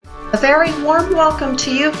A very warm welcome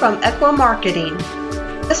to you from Equa Marketing.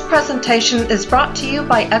 This presentation is brought to you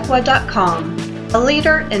by Equa.com, a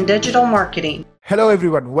leader in digital marketing. Hello,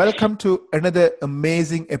 everyone. Welcome to another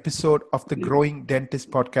amazing episode of the Growing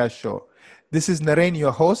Dentist Podcast Show. This is Naren,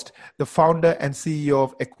 your host, the founder and CEO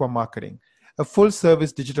of Equa Marketing, a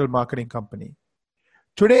full-service digital marketing company.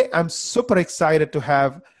 Today, I'm super excited to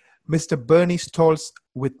have Mr. Bernie Stolz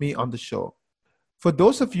with me on the show. For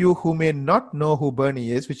those of you who may not know who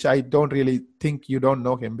Bernie is, which I don't really think you don't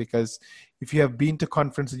know him, because if you have been to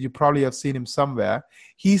conferences, you probably have seen him somewhere.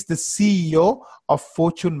 He's the CEO of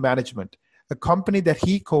Fortune Management, a company that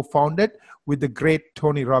he co-founded with the great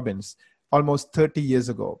Tony Robbins almost 30 years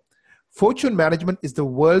ago. Fortune Management is the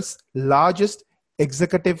world's largest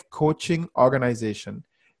executive coaching organization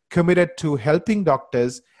committed to helping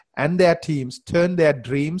doctors and their teams turn their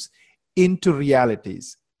dreams into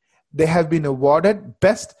realities. They have been awarded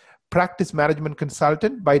Best Practice Management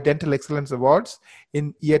Consultant by Dental Excellence Awards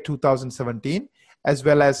in year 2017, as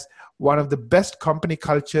well as one of the best company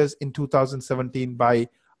cultures in 2017 by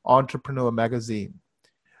Entrepreneur Magazine.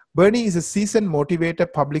 Bernie is a seasoned motivator,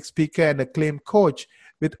 public speaker, and acclaimed coach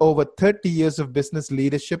with over 30 years of business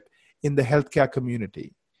leadership in the healthcare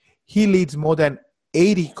community. He leads more than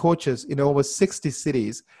 80 coaches in over 60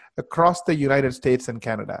 cities across the United States and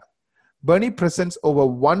Canada. Bernie presents over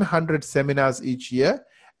 100 seminars each year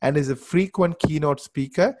and is a frequent keynote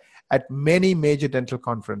speaker at many major dental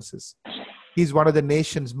conferences. He's one of the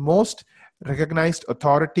nation's most recognized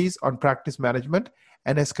authorities on practice management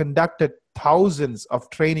and has conducted thousands of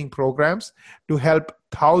training programs to help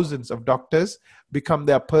thousands of doctors become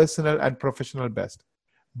their personal and professional best.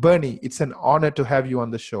 Bernie, it's an honor to have you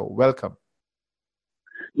on the show. Welcome.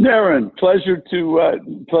 Naren, pleasure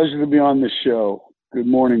to be on the show. Good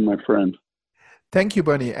morning, my friend. Thank you,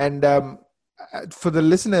 Bernie. And for the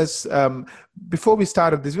listeners, before we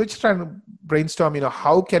started this, we're just trying to brainstorm,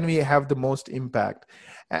 how can we have the most impact?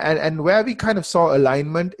 And where we kind of saw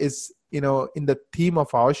alignment is, in the theme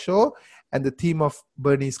of our show and the theme of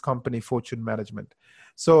Bernie's company, Fortune Management.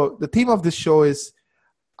 So the theme of this show is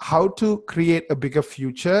how to create a bigger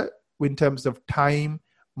future in terms of time,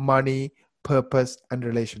 money, purpose, and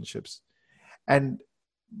relationships. And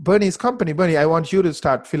Bernie's company, Bernie, I want you to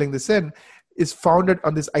start filling this in, is founded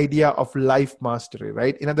on this idea of life mastery,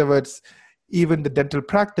 right? In other words, even the dental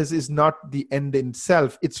practice is not the end in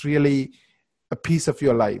itself. It's really a piece of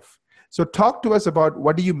your life. So talk to us about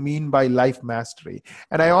what do you mean by life mastery?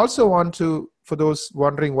 And I also want to, for those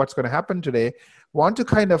wondering what's going to happen today, want to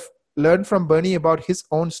kind of learn from Bernie about his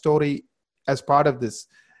own story as part of this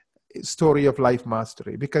story of life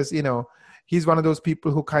mastery, because, he's one of those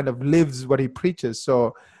people who kind of lives what he preaches.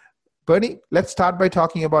 So Bernie, let's start by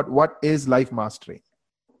talking about what is life mastery.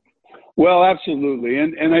 Well, absolutely.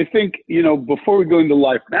 And I think, before we go into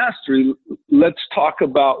life mastery, let's talk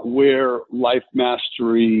about where life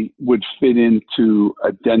mastery would fit into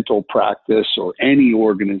a dental practice or any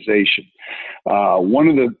organization. One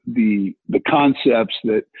of the concepts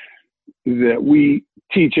that we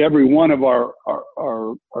teach every one of our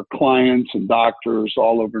clients and doctors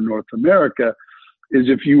all over North America is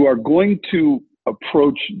if you are going to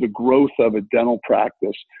approach the growth of a dental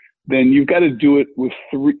practice, then you've got to do it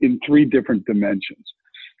in three different dimensions.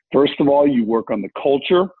 First of all, you work on the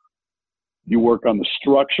culture, you work on the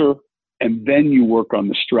structure, and then you work on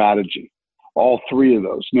the strategy. All three of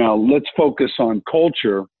those. Now, let's focus on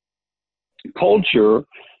culture. Culture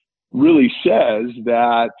really says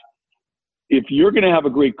that if you're going to have a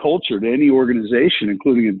great culture to any organization,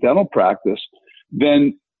 including a dental practice,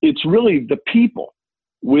 then it's really the people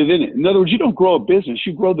within it. In other words, you don't grow a business,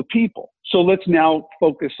 you grow the people. So let's now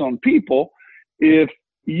focus on people. If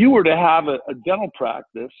you were to have a dental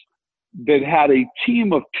practice that had a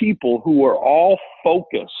team of people who were all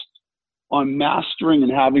focused on mastering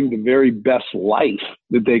and having the very best life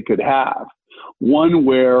that they could have, one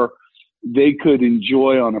where they could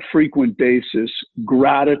enjoy on a frequent basis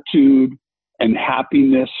gratitude and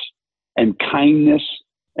happiness and kindness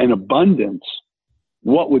and abundance,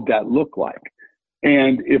 what would that look like?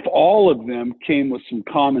 And if all of them came with some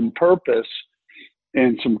common purpose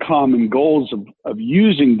and some common goals of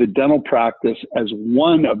using the dental practice as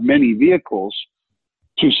one of many vehicles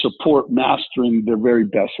to support mastering their very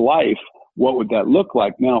best life, what would that look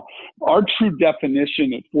like? Now, our true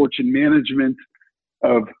definition at Fortune Management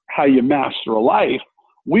of how you master a life,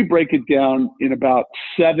 we break it down in about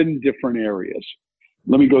 7 different areas.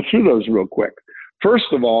 Let me go through those real quick. First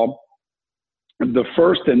of all, the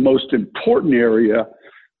first and most important area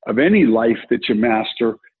of any life that you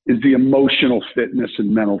master is the emotional fitness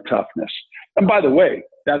and mental toughness. And by the way,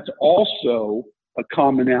 that's also a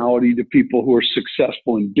commonality to people who are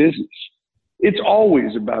successful in business. It's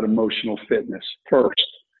always about emotional fitness first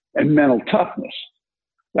and mental toughness.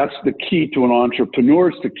 That's the key to an entrepreneur.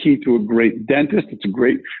 It's the key to a great dentist. It's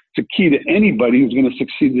a key to anybody who's going to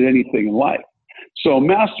succeed at anything in life. So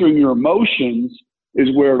mastering your emotions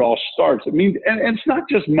is where it all starts. I mean, and it's not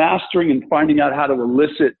just mastering and finding out how to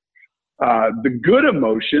elicit the good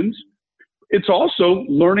emotions. It's also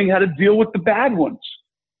learning how to deal with the bad ones.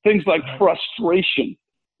 Things like frustration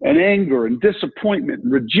and anger and disappointment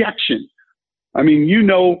and rejection. I mean, you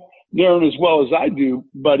know, Darren, as well as I do,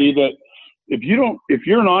 buddy, that if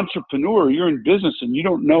you're an entrepreneur, you're in business and you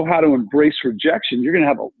don't know how to embrace rejection, you're going to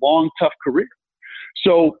have a long, tough career.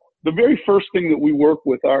 So the very first thing that we work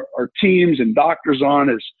with our teams and doctors on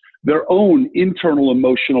is their own internal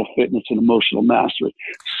emotional fitness and emotional mastery.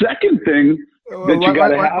 Second thing that you got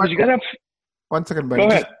to have is you got to have. One second, buddy. Go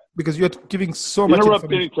ahead. Because you're giving so much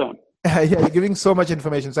information. Anytime. Yeah, you're giving so much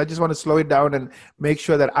information. So I just want to slow it down and make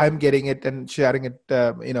sure that I'm getting it and sharing it,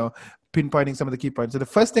 pinpointing some of the key points. So the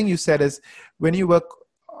first thing you said is when you work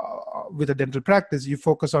with a dental practice, you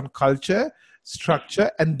focus on culture,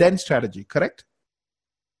 structure, and then strategy, correct?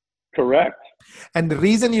 Correct. And the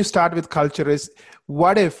reason you start with culture is,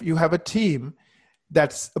 what if you have a team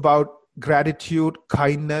that's about gratitude,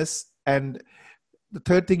 kindness, and the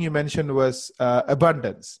third thing you mentioned was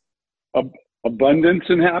abundance. Abundance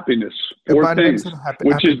and happiness. Abundance things,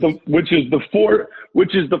 and which is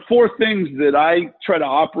the four things that I try to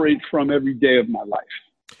operate from every day of my life,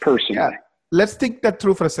 personally. Yeah. Let's think that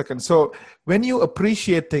through for a second. So when you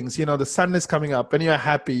appreciate things, the sun is coming up, and you're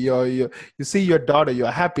happy, you see your daughter,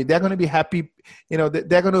 you're happy, they're going to be happy, they're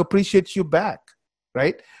going to appreciate you back,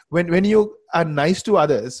 right? When you are nice to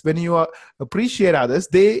others, when you appreciate others,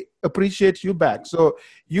 they appreciate you back. So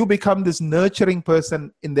you become this nurturing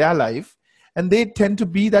person in their life, and they tend to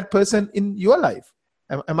be that person in your life.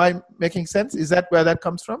 Am I making sense? Is that where that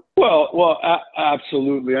comes from? Well,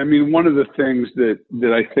 absolutely. I mean, one of the things that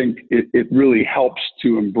I think it really helps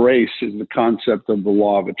to embrace is the concept of the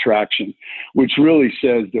law of attraction, which really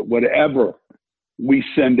says that whatever we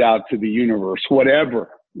send out to the universe, whatever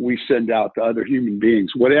we send out to other human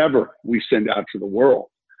beings, whatever we send out to the world,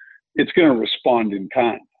 it's going to respond in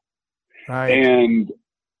kind. Right. And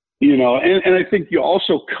I think you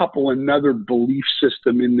also couple another belief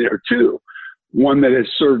system in there too, one that has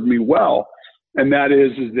served me well. And that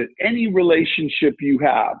is that any relationship you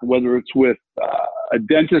have, whether it's with a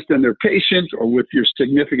dentist and their patient, or with your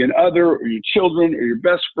significant other, or your children, or your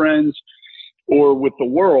best friends, or with the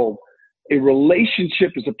world, a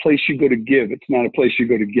relationship is a place you go to give. It's not a place you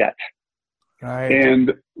go to get. Right.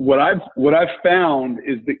 And what I've found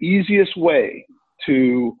is the easiest way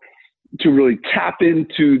to really tap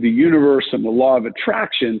into the universe and the law of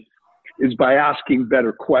attraction is by asking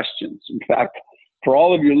better questions. In fact, for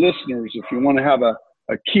all of your listeners, if you want to have a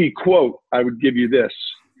key quote, I would give you this: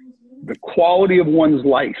 the quality of one's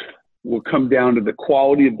life will come down to the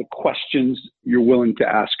quality of the questions you're willing to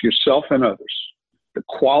ask yourself and others. The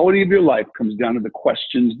quality of your life comes down to the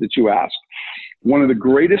questions that you ask. One of the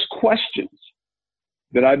greatest questions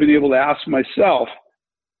that I've been able to ask myself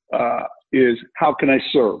is, how can I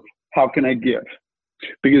serve? How can I give?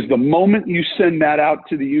 Because the moment you send that out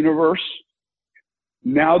to the universe,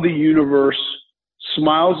 now the universe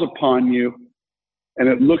smiles upon you, and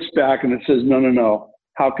it looks back and it says, no,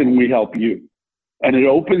 how can we help you? And it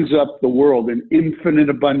opens up the world in infinite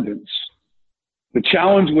abundance. The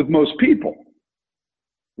challenge with most people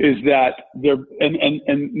is that they're,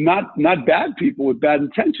 and not bad people with bad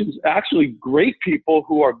intentions, actually great people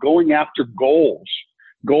who are going after goals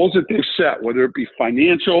that they've set, whether it be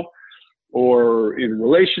financial or in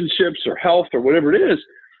relationships or health or whatever it is.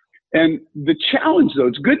 And the challenge, though,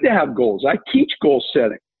 it's good to have goals. I teach goal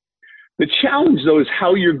setting. The challenge, though, is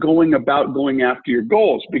how you're going about going after your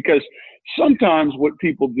goals, because sometimes what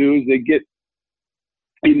people do is they get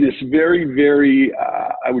in this very, very,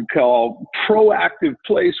 I would call proactive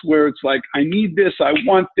place where it's like, I need this, I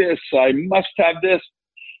want this, I must have this.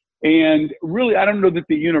 And really, I don't know that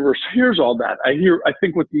the universe hears all that. I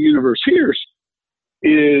think what the universe hears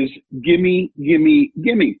is gimme, gimme,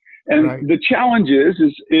 gimme. And right. The challenge is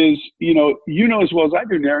as well as I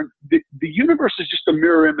do, Darren, the universe is just a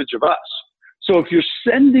mirror image of us. So if you're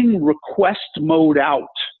sending request mode out,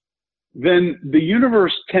 then the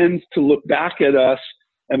universe tends to look back at us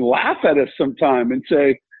and laugh at us sometime and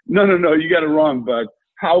say, no, you got it wrong, bud.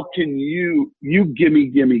 How can you gimme,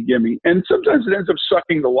 gimme, gimme? And sometimes it ends up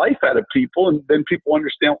sucking the life out of people, and then people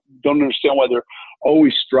don't understand why they're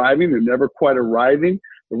always striving. They're never quite arriving.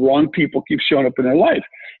 The wrong people keep showing up in their life.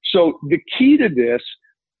 So the key to this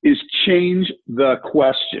is change the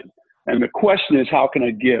question. And the question is, how can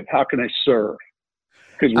I give? How can I serve?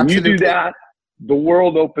 Because when Absolutely. you do that, the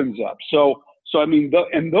world opens up. So I mean,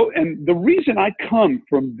 the reason I come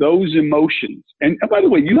from those emotions, and by the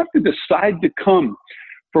way, you have to decide to come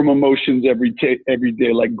from emotions every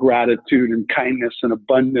day, like gratitude and kindness and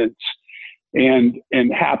abundance and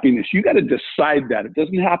happiness. You got to decide that. It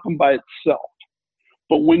doesn't happen by itself.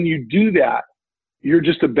 But when you do that, you're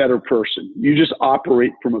just a better person. You just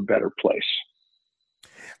operate from a better place.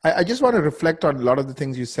 I just want to reflect on a lot of the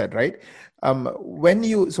things you said, right? So what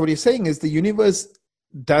you're saying is the universe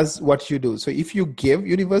does what you do. So if you give,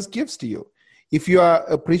 universe gives to you. If you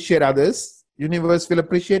appreciate others, universe will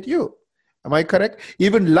appreciate you. Am I correct?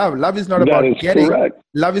 Even love is not about getting. Correct.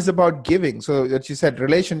 Love is about giving. So that you said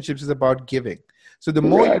relationships is about giving. So the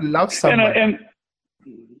more you love someone,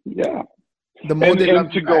 the more they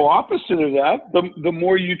love you. To go opposite of that, the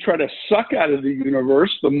more you try to suck out of the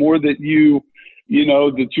universe, the more that you're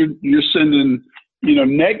sending,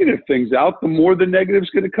 negative things out, the more the negative's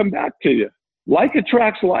going to come back to you. Like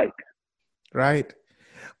attracts like. Right.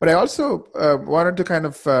 But I also wanted to kind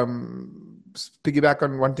of piggyback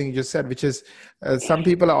on one thing you just said, which is some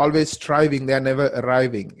people are always striving, they're never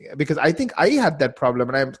arriving. Because I think I had that problem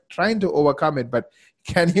and I'm trying to overcome it. But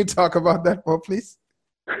can you talk about that more, please?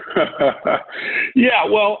 Yeah,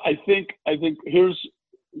 well, I think here's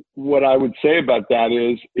what I would say about that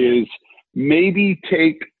is maybe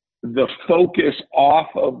take the focus off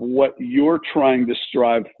of what you're trying to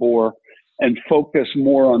strive for and focus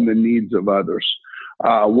more on the needs of others.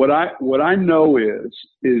 What I know is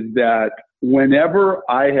that whenever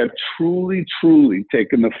I have truly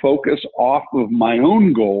taken the focus off of my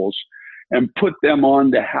own goals and put them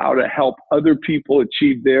on to how to help other people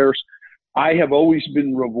achieve theirs, I have always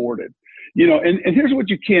been rewarded. And here's what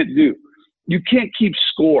you can't do. You can't keep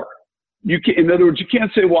score. In other words, you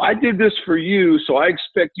can't say, well, I did this for you, so I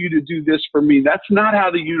expect you to do this for me. That's not how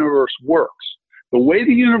the universe works. The way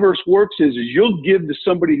the universe works is you'll give to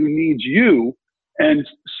somebody who needs you, and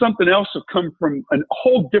something else will come from a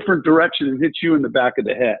whole different direction and hit you in the back of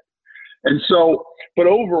the head. And so, but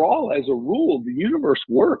overall, as a rule, the universe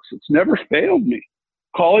works. It's never failed me.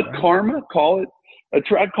 Call it karma, call it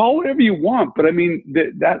attract, call whatever you want. But I mean,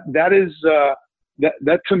 that is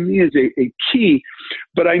that to me is a key.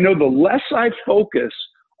 But I know the less I focus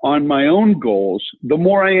on my own goals, the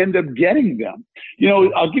more I end up getting them.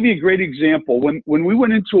 I'll give you a great example. When we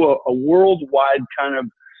went into a worldwide kind of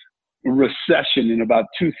recession in about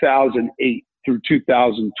 2008 through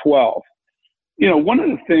 2012, one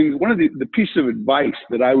of the pieces of advice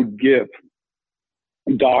that I would give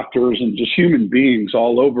doctors and just human beings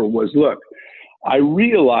all over was, look, I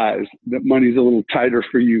realize that money's a little tighter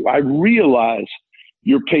for you. I realize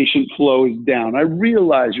your patient flow is down. I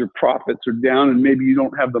realize your profits are down and maybe you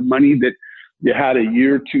don't have the money that you had a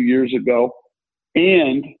year, 2 years ago.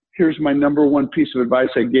 And here's my number one piece of advice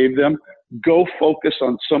I gave them. Go focus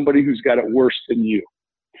on somebody who's got it worse than you.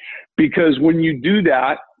 Because when you do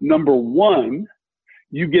that, number one,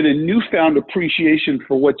 you get a newfound appreciation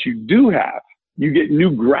for what you do have. You get new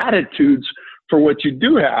gratitudes for what you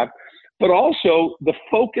do have. But also the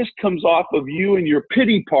focus comes off of you and your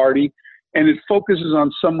pity party, and it focuses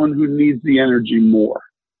on someone who needs the energy more.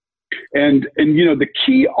 And the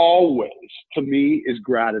key always to me is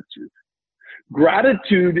gratitude.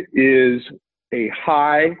 Gratitude is a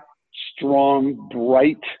high, strong,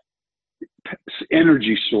 bright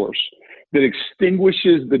energy source that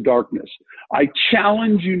extinguishes the darkness. I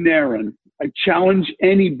challenge you, Naren. I challenge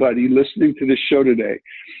anybody listening to this show today.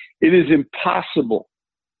 It is impossible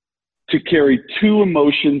to carry two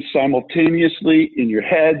emotions simultaneously in your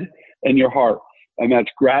head and your heart, and that's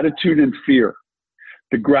gratitude and fear.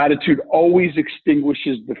 The gratitude always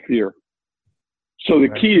extinguishes the fear. So the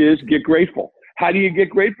key is get grateful. How do you get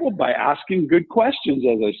grateful? By asking good questions,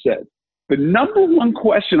 as I said. The number one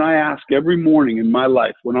question I ask every morning in my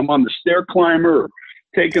life when I'm on the stair climber or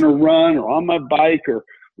taking a run or on my bike or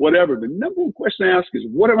whatever, the number one question I ask is,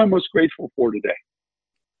 what am I most grateful for today?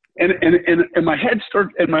 And my head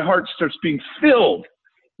starts and my heart starts being filled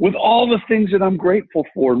with all the things that I'm grateful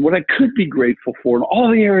for and what I could be grateful for in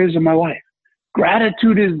all the areas of my life.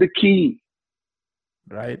 Gratitude is the key.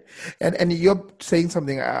 Right. And you're saying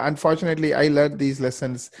something. Unfortunately, I learned these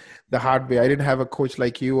lessons the hard way. I didn't have a coach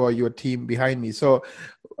like you or your team behind me. So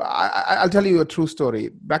I'll tell you a true story.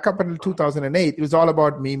 Back up until 2008, it was all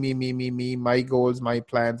about me, my goals, my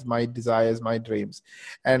plans, my desires, my dreams.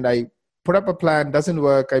 And I put up a plan, doesn't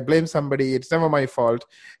work. I blame somebody. It's never my fault.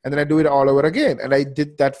 And then I do it all over again. And I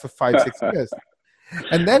did that for 5-6 years.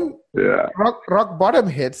 And then Yeah. rock bottom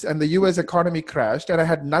hits and the US economy crashed and I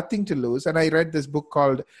had nothing to lose. And I read this book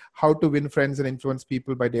called How to Win Friends and Influence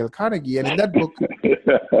People by Dale Carnegie. And in that book,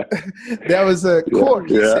 there was a quote.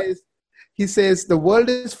 He says, the world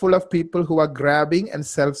is full of people who are grabbing and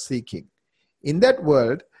self-seeking. In that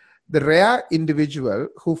world, the rare individual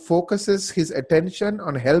who focuses his attention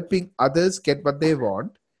on helping others get what they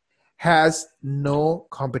want has no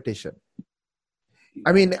competition.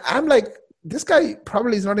 I mean, I'm like, this guy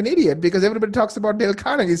probably is not an idiot because everybody talks about Dale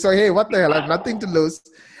Carnegie. So, hey, what the hell? I have nothing to lose.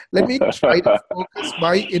 Let me try to focus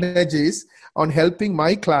my energies on helping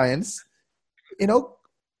my clients,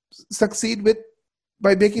 succeed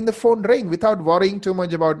by making the phone ring without worrying too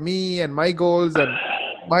much about me and my goals and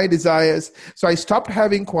my desires. So I stopped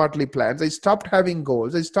having quarterly plans. I stopped having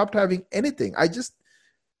goals. I stopped having anything. I just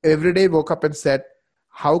every day woke up and said,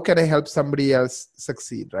 how can I help somebody else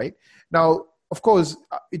succeed, right? Now, of course,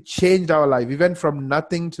 it changed our life. We went from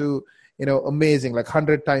nothing to, amazing, like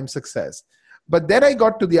 100 times success. But then I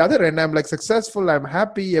got to the other end. I'm like successful. I'm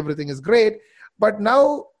happy. Everything is great. But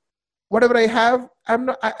now whatever I have,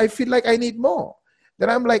 I feel like I need more. Then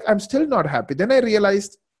I'm like, I'm still not happy. Then I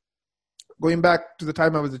realized, going back to the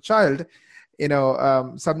time I was a child,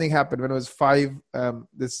 something happened when I was 5.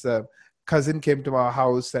 This cousin came to our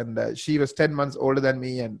house and she was 10 months older than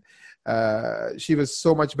me and she was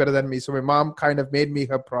so much better than me. So my mom kind of made me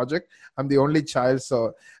her project. I'm the only child.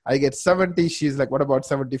 So I get 70. She's like, what about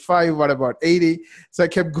 75? What about 80? So I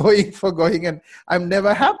kept going and I'm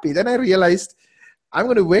never happy. Then I realized I'm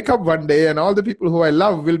going to wake up one day and all the people who I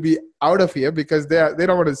love will be out of here because they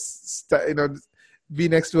don't want to, be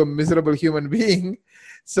next to a miserable human being.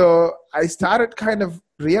 So I started kind of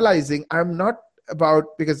realizing I'm not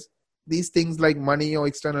about, because these things like money or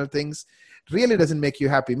external things really doesn't make you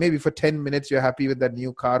happy. Maybe for 10 minutes you're happy with that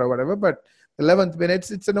new car or whatever, but 11th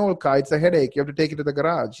minutes, it's an old car. It's a headache. You have to take it to the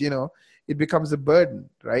garage. It becomes a burden,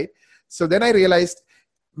 right? So then I realized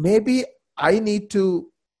maybe I need to,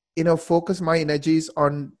 focus my energies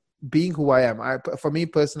on being who I am. For me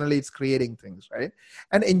personally, it's creating things, right?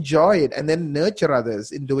 And enjoy it and then nurture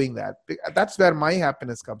others in doing that. That's where my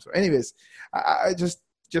happiness comes from. Anyways, I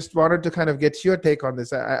just wanted to kind of get your take on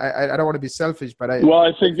this. I don't want to be selfish, but I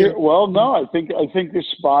think you're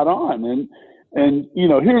spot on. And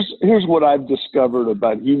here's what I've discovered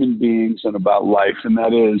about human beings and about life, and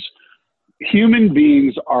that is human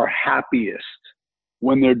beings are happiest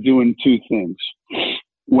when they're doing two things: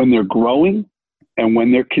 when they're growing and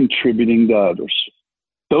when they're contributing to others.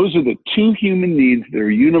 Those are the two human needs that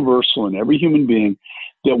are universal in every human being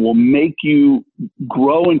that will make you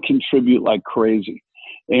grow and contribute like crazy.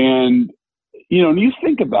 And, you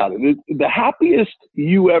think about it, the happiest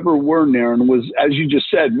you ever were, Naren, was, as you just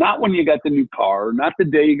said, not when you got the new car, not the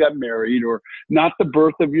day you got married, or not the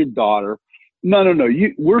birth of your daughter. No.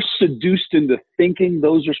 We're seduced into thinking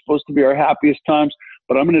those are supposed to be our happiest times.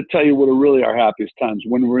 But I'm going to tell you what are really our happiest times: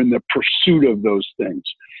 when we're in the pursuit of those things,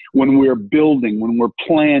 when we're building, when we're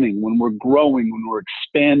planning, when we're growing, when we're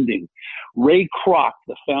expanding. Ray Kroc,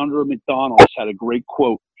 the founder of McDonald's, had a great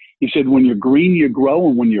quote. He said, when you're green, you grow,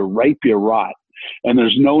 and when you're ripe, you rot. And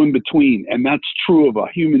there's no in between. And that's true of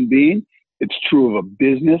a human being. It's true of a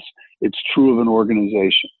business. It's true of an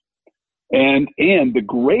organization. And the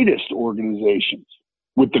greatest organizations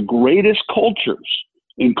with the greatest cultures,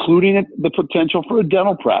 including the potential for a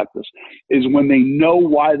dental practice, is when they know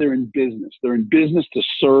why they're in business. They're in business to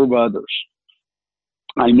serve others.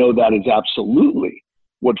 I know that is absolutely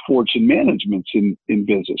what Fortune Management's in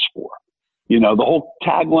business for. The whole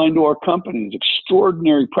tagline to our company is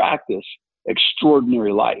extraordinary practice,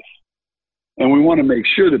 extraordinary life. And we want to make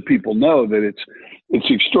sure that people know that it's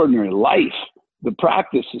extraordinary life. The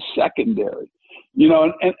practice is secondary. And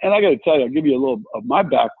I got to tell you, I'll give you a little of my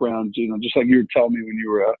background, just like you were telling me when you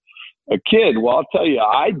were a kid. Well, I'll tell you,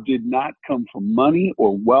 I did not come from money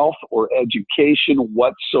or wealth or education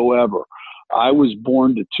whatsoever. I was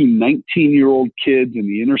born to two 19-year-old kids in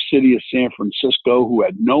the inner city of San Francisco who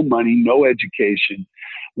had no money, no education.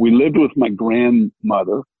 We lived with my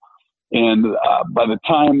grandmother. And by the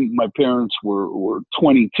time my parents were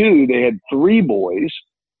 22, they had 3 boys,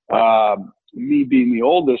 me being the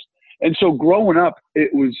oldest. And so growing up,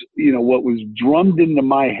 it was, what was drummed into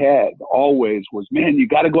my head always was, man, you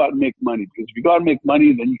got to go out and make money, because if you go out and make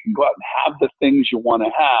money, then you can go out and have the things you want to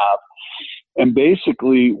have. And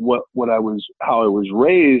basically how I was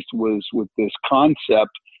raised was with this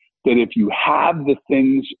concept that if you have the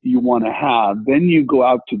things you want to have, then you go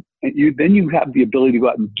out then you have the ability to go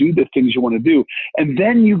out and do the things you want to do. And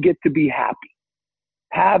then you get to be happy.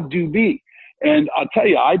 Have, do, be. And I'll tell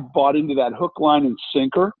you, I bought into that hook, line, and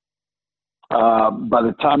sinker. By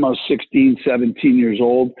the time I was 16, 17 years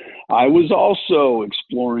old, I was also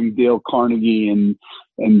exploring Dale Carnegie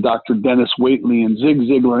and Dr. Dennis Waitley and Zig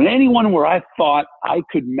Ziglar and anyone where I thought I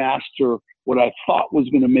could master what I thought was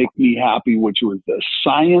going to make me happy, which was the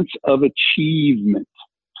science of achievement.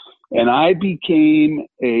 And I became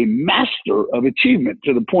a master of achievement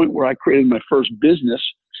to the point where I created my first business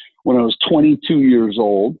when I was 22 years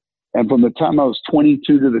old. And from the time I was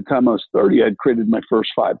 22 to the time I was 30, I'd created my first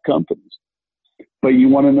 5 companies. But you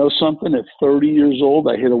want to know something? At 30 years old,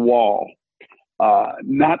 I hit a wall.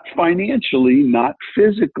 Not financially, not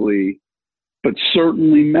physically, but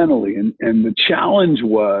certainly mentally. And the challenge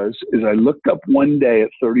is I looked up one day at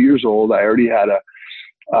 30 years old. I already had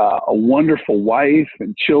a wonderful wife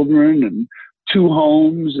and children and 2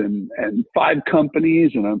 homes and 5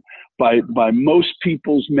 companies. And by most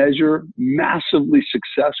people's measure, massively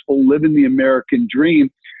successful, living the American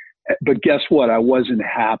dream. But guess what? I wasn't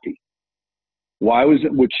happy. Why was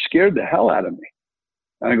it? Which scared the hell out of me.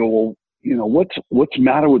 And I go, well, you know, what's the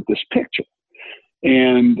matter with this picture?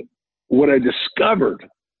 And what I discovered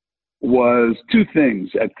was 2 things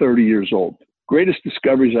at 30 years old. Greatest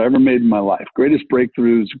discoveries I ever made in my life, greatest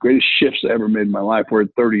breakthroughs, greatest shifts I ever made in my life were at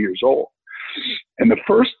 30 years old. And the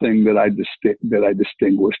first thing that I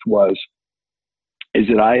distinguished is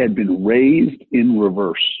that I had been raised in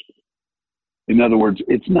reverse. In other words,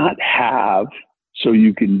 it's not have so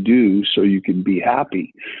you can do, so you can be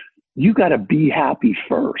happy. You got to be happy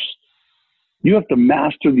first. You have to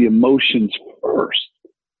master the emotions first.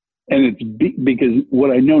 And it's because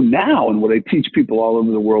what I know now and what I teach people all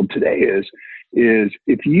over the world today is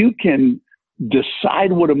if you can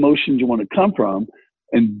decide what emotions you want to come from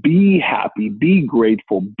and be happy, be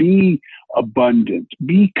grateful, be abundant,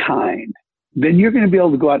 be kind, then you're going to be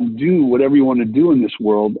able to go out and do whatever you want to do in this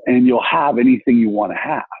world, and you'll have anything you want to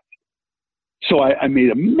have. So I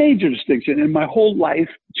made a major distinction, and my whole life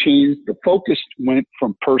changed. The focus went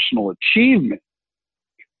from personal achievement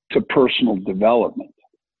to personal development.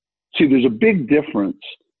 See, there's a big difference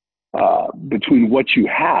between what you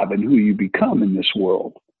have and who you become in this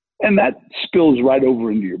world. And that spills right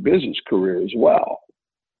over into your business career as well,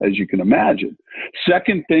 as you can imagine.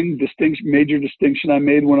 Second thing, major distinction I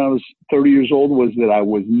made when I was 30 years old was that I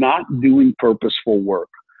was not doing purposeful work.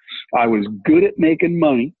 I was good at making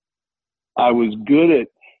money. I was good at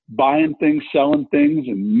buying things, selling things,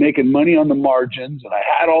 and making money on the margins. And I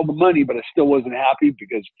had all the money, but I still wasn't happy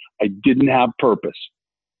because I didn't have purpose.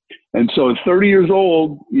 And so at 30 years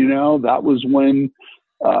old, you know, that was when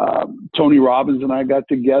Tony Robbins and I got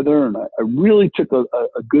together, and I really took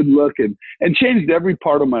a good look and changed every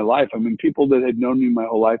part of my life. I mean, people that had known me my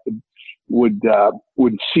whole life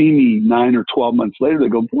would see me 9 or 12 months later. They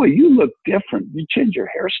go, "Boy, you look different. You changed your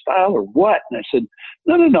hairstyle or what?" And I said,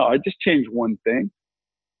 No. I just changed one thing."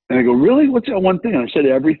 And I go, "Really? What's that one thing?" And I said,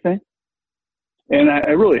 "Everything." And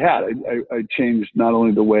I really had. I changed not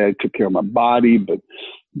only the way I took care of my body, but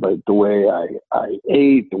the way I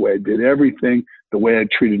ate, the way I did everything, the way I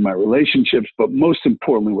treated my relationships. But most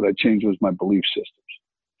importantly, what I changed was my belief systems.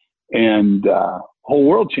 And whole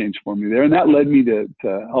world changed for me there. And that led me to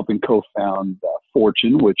helping co-found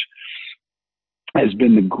Fortune, which has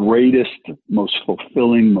been the greatest, most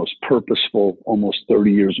fulfilling, most purposeful almost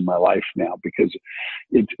 30 years of my life now, because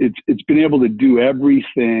it's been able to do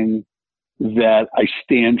everything that I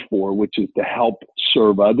stand for, which is to help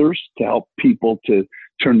serve others, to help people to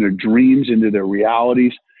turn their dreams into their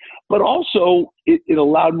realities. But also it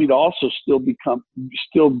allowed me to also still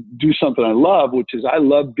do something I love, which is I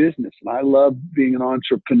love business, and I love being an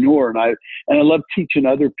entrepreneur, and I love teaching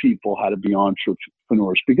other people how to be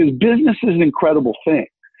entrepreneurs, because business is an incredible thing.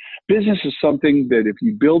 Business is something that, if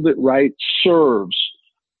you build it right, serves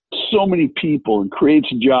so many people and creates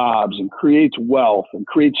jobs and creates wealth and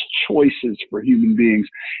creates choices for human beings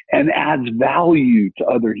and adds value to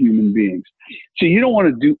other human beings. So you don't want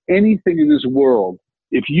to do anything in this world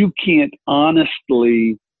if you can't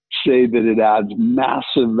honestly say that it adds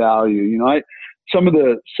massive value. You know, some of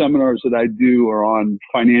the seminars that I do are on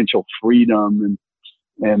financial freedom,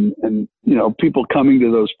 and you know, people coming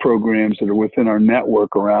to those programs that are within our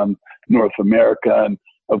network around North America. And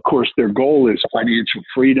of course, their goal is financial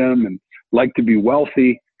freedom and like to be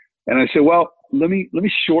wealthy. And I say, well, let me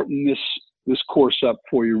shorten this course up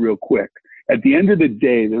for you real quick. At the end of the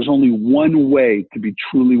day, there's only one way to be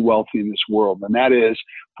truly wealthy in this world, and that is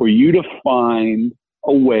for you to find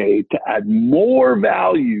a way to add more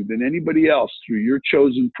value than anybody else through your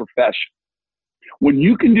chosen profession. When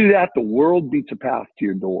you can do that, the world beats a path to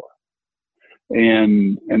your door.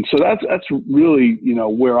 And so that's really, you know,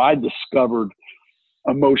 where I discovered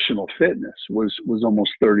emotional fitness was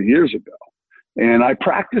almost 30 years ago. And I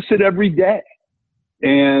practice it every day.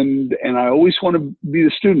 And I always want to be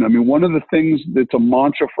the student. I mean, one of the things that's a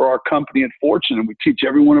mantra for our company at Fortune, and we teach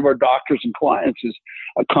every one of our doctors and clients, is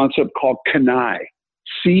a concept called CANI,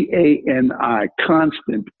 C-A-N-I,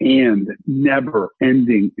 constant and never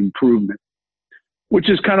ending improvement, which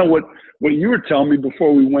is kind of what you were telling me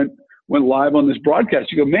before we went live on this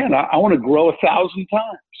broadcast. You go, man, I want to grow 1,000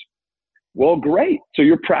 times. Well, great. So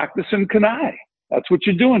you're practicing CANI. That's what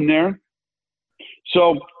you're doing there.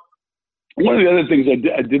 So one of the other things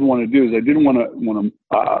I did want to do is I didn't want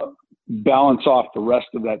to balance off the rest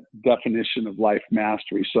of that definition of life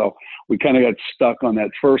mastery. So we kind of got stuck on that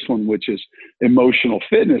first one, which is emotional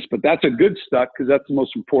fitness. But that's a good stuck because that's the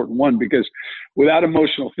most important one, because without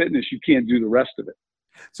emotional fitness, you can't do the rest of it.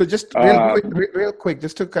 So just real quick,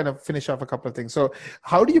 just to kind of finish off a couple of things. So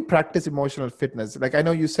how do you practice emotional fitness? Like, I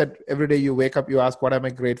know you said every day you wake up, you ask, what am I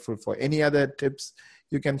grateful for? Any other tips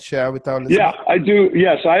you can share with our listeners? Yeah, I do.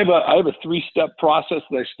 Yes, I have a 3-step process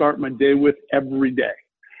that I start my day with every day.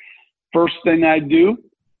 First thing I do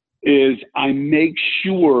is I make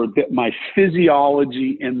sure that my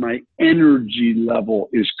physiology and my energy level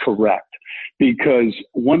is correct. Because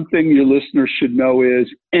one thing your listeners should know is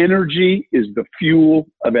energy is the fuel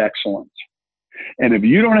of excellence. And if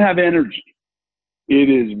you don't have energy, it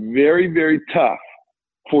is very, very tough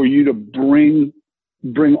for you to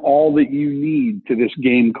bring all that you need to this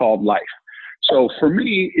game called life. So for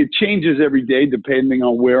me, it changes every day depending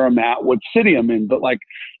on where I'm at, what city I'm in. But like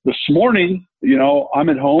this morning, I'm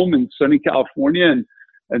at home in sunny California,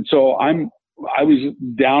 and so I was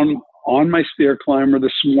down on my stair climber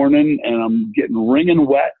this morning, and I'm getting wringing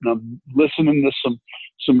wet, and I'm listening to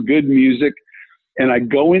some good music, and I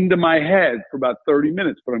go into my head for about 30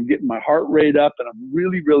 minutes, but I'm getting my heart rate up, and I'm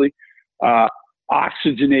really, really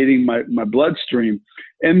oxygenating my bloodstream.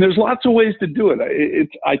 And there's lots of ways to do it.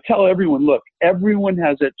 I tell everyone, look, everyone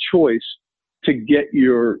has that choice to get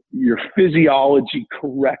your physiology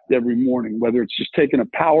correct every morning, whether it's just taking a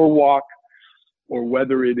power walk or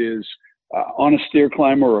whether it is on a stair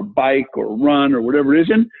climber or a bike or a run or whatever it is.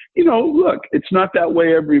 And, look, it's not that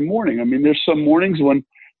way every morning. I mean, there's some mornings when,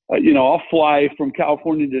 I'll fly from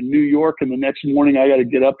California to New York, and the next morning I got to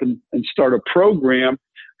get up and start a program.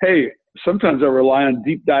 Hey, sometimes I rely on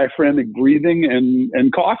deep diaphragmatic breathing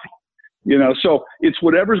and coffee, so it's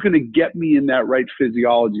whatever's going to get me in that right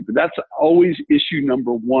physiology. But that's always issue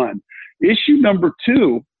number one. Issue number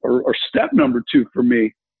two, or step number two for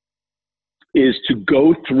me, is to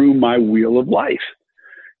go through my wheel of life.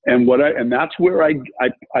 And that's where I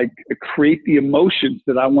create the emotions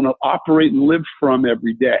that I want to operate and live from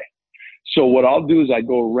every day. So what I'll do is I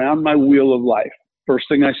go around my wheel of life. First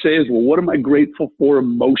thing I say is, well, what am I grateful for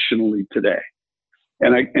emotionally today?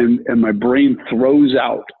 And my brain throws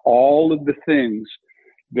out all of the things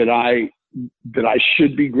that I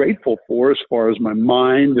should be grateful for as far as my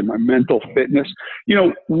mind and my mental fitness.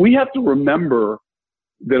 We have to remember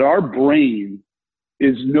that our brain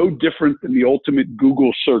is no different than the ultimate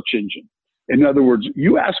Google search engine. In other words,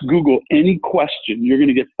 you ask Google any question, you're going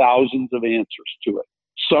to get thousands of answers to it.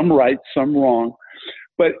 Some right, some wrong.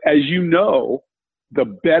 But as you know, the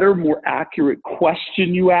better, more accurate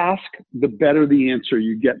question you ask, the better the answer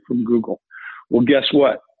you get from Google. Well, guess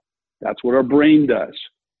what? That's what our brain does.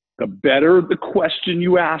 The better the question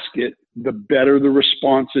you ask it, the better the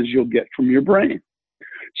responses you'll get from your brain.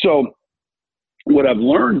 So what I've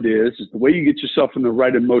learned is the way you get yourself in the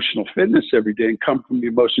right emotional fitness every day and come from the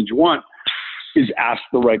emotions you want is ask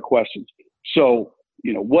the right questions. So,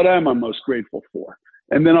 what am I most grateful for?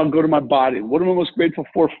 And then I'll go to my body. What am I most grateful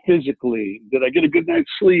for physically? Did I get a good night's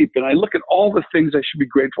sleep? And I look at all the things I should be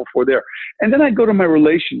grateful for there. And then I go to my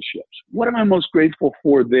relationships. What am I most grateful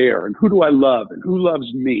for there? And who do I love? And who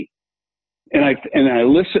loves me? And I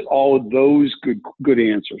elicit all of those good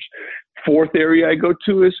answers. Fourth area I go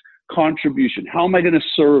to is contribution. How am I going to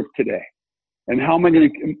serve today? And how am I going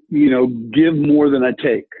to, give more than I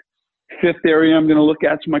take? Fifth area I'm going to look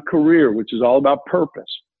at is my career, which is all about purpose.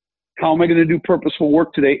 How am I going to do purposeful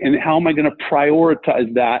work today? And how am I going to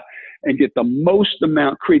prioritize that and create the most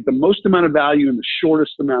amount of value in the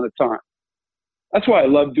shortest amount of time? That's why I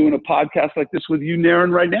love doing a podcast like this with you,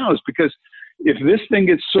 Naren, right now, is because if this thing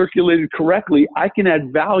gets circulated correctly, I can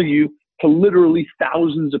add value to literally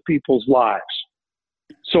thousands of people's lives.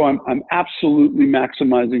 So I'm absolutely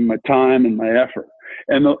maximizing my time and my effort.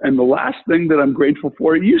 And the last thing that I'm grateful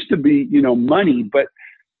for, it used to be, money, but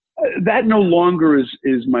that no longer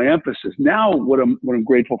is my emphasis. Now what I'm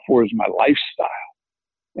grateful for is my lifestyle.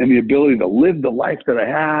 and the ability to live the life that I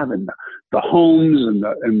have, and the homes and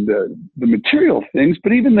the material things,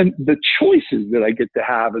 but even the choices that I get to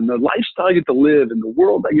have, and the lifestyle I get to live, and the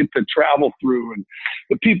world I get to travel through, and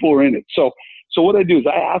the people who are in it. So what I do is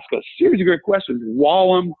I ask a series of great questions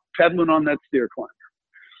while I'm pedaling on that stair climber.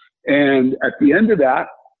 And at the end of that,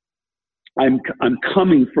 I'm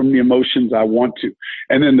coming from the emotions I want to.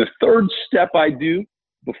 And then the third step I do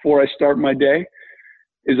before I start my day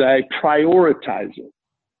is I prioritize it.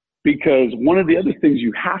 Because one of the other things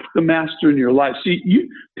you have to master in your life,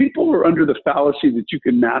 people are under the fallacy that you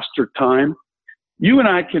can master time. You and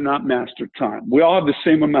I cannot master time. We all have the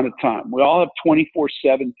same amount of time. We all have 24/7,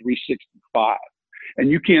 365.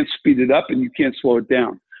 And you can't speed it up and you can't slow it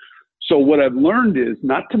down. So what I've learned is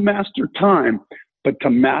not to master time, but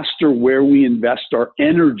to master where we invest our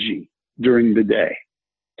energy during the day.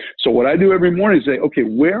 So what I do every morning is say, okay,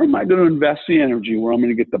 where am I going to invest the energy where I'm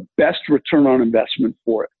going to get the best return on investment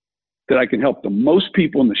for it? That I can help the most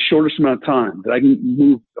people in the shortest amount of time, that I can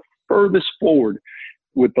move the furthest forward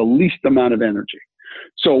with the least amount of energy.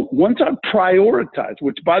 So once I've prioritized,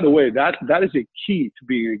 which by the way, that is a key to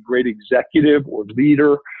being a great executive or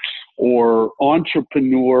leader or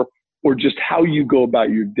entrepreneur, or just how you go about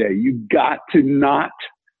your day. You got to not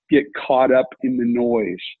get caught up in the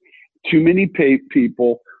noise. Too many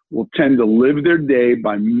people will tend to live their day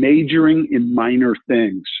by majoring in minor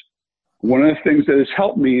things. One of the things that has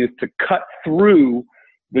helped me is to cut through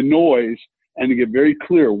the noise and to get very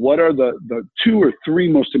clear what are the 2 or 3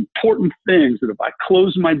 most important things that if I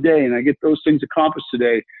close my day and I get those things accomplished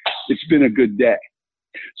today, it's been a good day.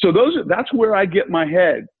 So that's where I get my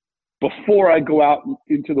head before I go out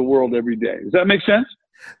into the world every day. Does that make sense?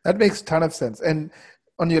 That makes a ton of sense. And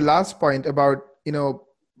on your last point about, a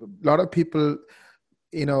lot of people,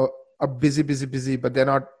 are busy, but they're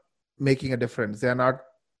not making a difference. They're not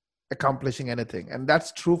accomplishing anything. And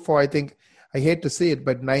that's true for, I think, I hate to say it,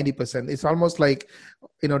 but 90%. It's almost like,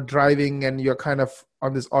 driving and you're kind of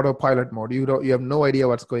on this autopilot mode. You have no idea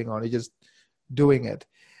what's going on. You're just doing it.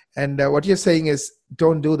 And what you're saying is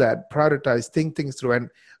don't do that. Prioritize, think things through. And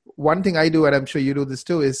one thing I do, and I'm sure you do this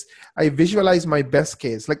too, is I visualize my best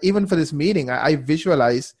case. Like even for this meeting, I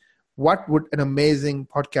visualize what would an amazing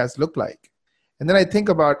podcast look like. And then I think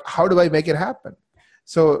about how do I make it happen?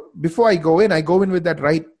 So before I go in with that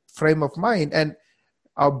right frame of mind. And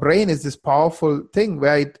our brain is this powerful thing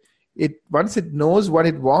where it once it knows what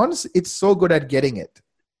it wants, it's so good at getting it.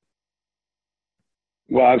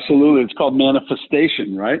 Well, absolutely. It's called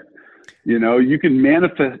manifestation, right? You can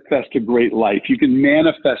manifest a great life. You can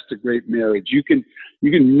manifest a great marriage. You can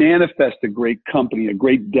manifest a great company, a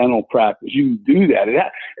great dental practice. You can do that.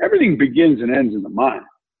 Everything begins and ends in the mind.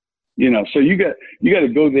 So you got to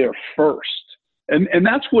go there first. And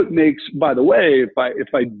that's what makes, by the way, if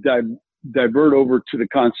I divert over to the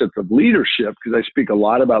concept of leadership, because I speak a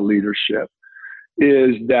lot about leadership,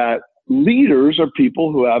 is that leaders are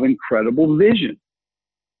people who have incredible vision.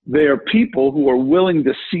 They are people who are willing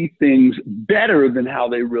to see things better than how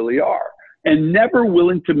they really are, and never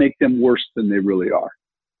willing to make them worse than they really are.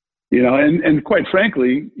 And quite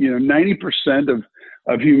frankly, 90%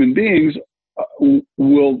 of human beings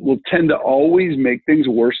will tend to always make things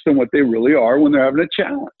worse than what they really are when they're having a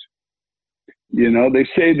challenge. They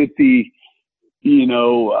say that the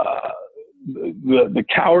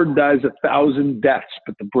coward dies 1,000 deaths,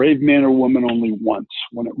 but the brave man or woman only once,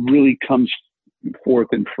 when it really comes forth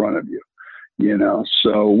in front of you.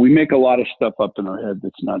 So we make a lot of stuff up in our head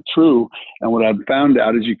that's not true. And what I've found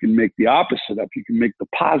out is you can make the opposite up. You can make the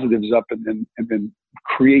positives up and then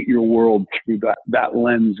create your world through that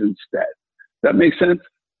lens instead. That makes sense?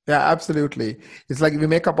 Yeah, absolutely. It's like we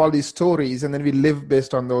make up all these stories and then we live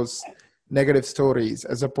based on those negative stories,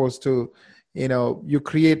 as opposed to, you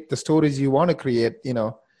create the stories you want to create,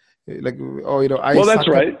 well, that's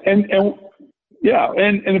right. And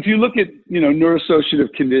if you look at,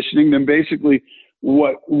 neuroassociative conditioning, then basically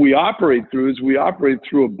what we operate through is we operate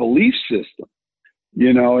through a belief system,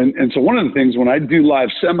 and so one of the things when I do live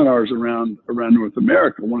seminars around North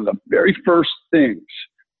America, one of the very first things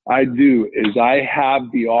I do is I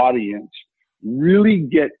have the audience really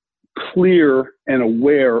get clear and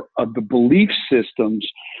aware of the belief systems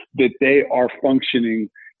that they are functioning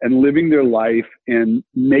and living their life and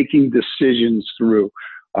making decisions through.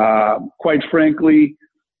 Quite frankly,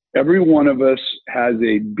 every one of us has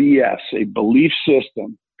a belief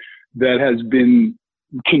system that has been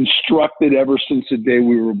constructed ever since the day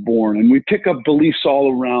we were born. And we pick up beliefs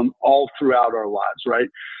all throughout our lives, right?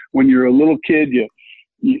 When you're a little kid,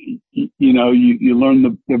 you learn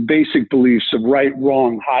the basic beliefs of right,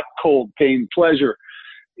 wrong, hot, cold, pain, pleasure.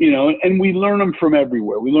 and we learn them from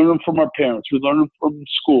everywhere. We learn them from our parents. We learn them from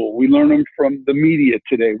school. We learn them from the media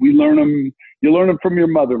today. You learn them from your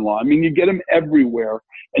mother-in-law. I mean, you get them everywhere,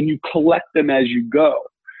 and you collect them as you go.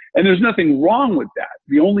 And there's nothing wrong with that.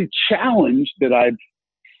 The only challenge that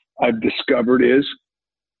I've discovered is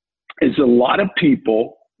a lot of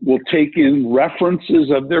people will take in references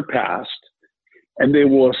of their past, and they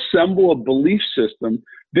will assemble a belief system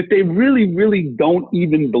that they really, really don't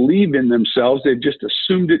even believe in themselves. They've just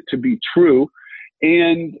assumed it to be true.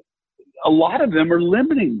 And a lot of them are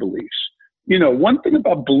limiting beliefs. One thing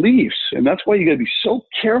about beliefs, and that's why you got to be so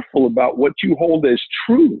careful about what you hold as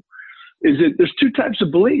true, is that there's two types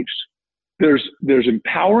of beliefs. There's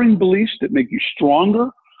empowering beliefs that make you stronger,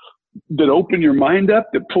 that open your mind up,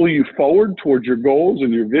 that pull you forward towards your goals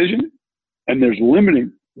and your vision. And there's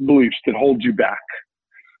limiting beliefs that hold you back.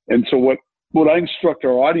 And so what I instruct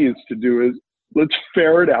our audience to do is, let's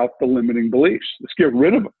ferret out the limiting beliefs. Let's get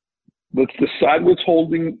rid of them. Let's decide what's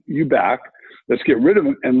holding you back. Let's get rid of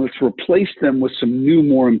them, and let's replace them with some new,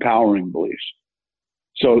 more empowering beliefs.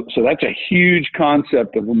 So that's a huge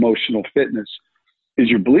concept of emotional fitness, is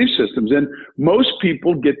your belief systems. And most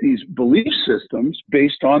people get these belief systems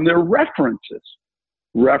based on their references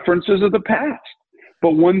of the past.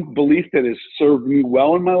 But one belief that has served me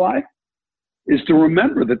well in my life is to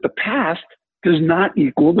remember that the past does not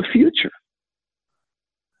equal the future.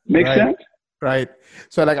 Make sense? Right.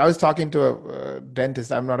 So I was talking to a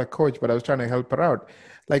dentist. I'm not a coach, but I was trying to help her out.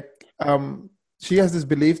 She has this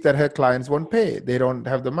belief that her clients won't pay. They don't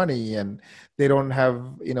have the money, and they don't have,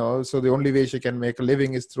 so the only way she can make a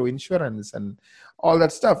living is through insurance and all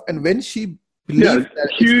that stuff. And when she believes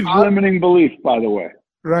that, huge limiting belief, by the way.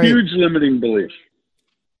 Right. Huge limiting belief.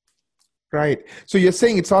 Right. So you're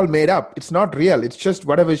saying it's all made up. It's not real. It's just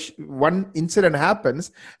whatever one incident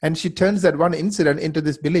happens, and she turns that one incident into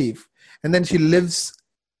this belief. And then she lives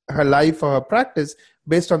her life or her practice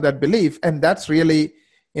based on that belief. And that's really,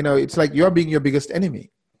 it's like you're being your biggest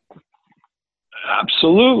enemy.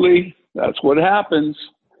 Absolutely. That's what happens.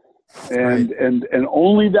 And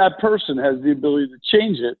only that person has the ability to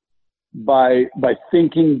change it by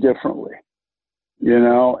thinking differently,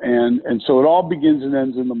 and so it all begins and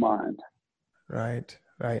ends in the mind. Right.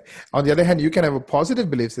 On the other hand, you can have a positive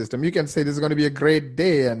belief system. You can say this is going to be a great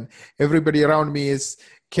day, and everybody around me is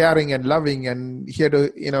caring and loving and here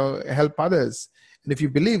to, help others. And if you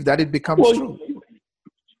believe that, it becomes true.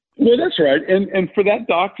 Well, that's right. And for that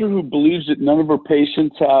doctor who believes that none of her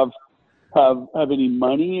patients have any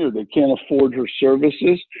money or they can't afford her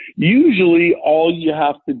services, usually all you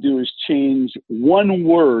have to do is change one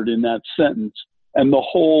word in that sentence, and the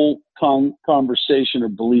whole conversation or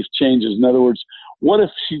belief changes. In other words, what if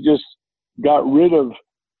she just got rid of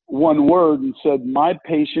one word and said, my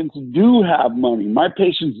patients do have money. My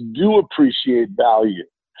patients do appreciate value.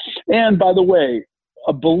 And by the way,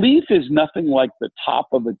 a belief is nothing like the top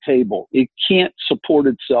of a table. It can't support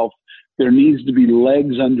itself. There needs to be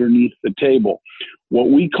legs underneath the table. What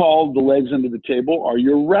we call the legs under the table are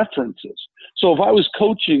your references. So if I was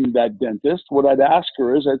coaching that dentist, what I'd ask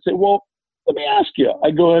her is, I'd say, well, let me ask you.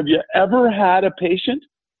 I go, have you ever had a patient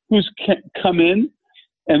who's come in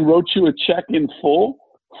and wrote you a check in full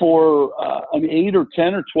for an 8 or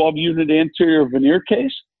 10 or 12 unit anterior veneer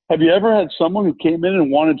case? Have you ever had someone who came in and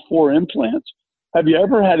wanted 4 implants? Have you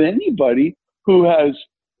ever had anybody who has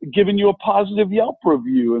given you a positive Yelp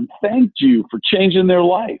review and thanked you for changing their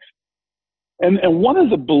life? And one of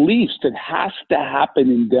the beliefs that has to happen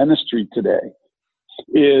in dentistry today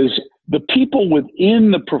is the people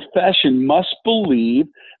within the profession must believe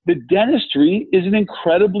that dentistry is an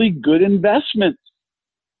incredibly good investment.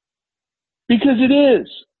 Because it is.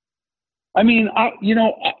 I mean,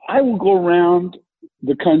 I will go around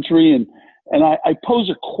the country and I pose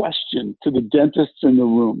a question to the dentists in the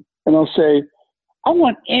room. And I'll say, I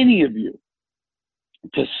want any of you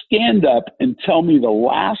to stand up and tell me the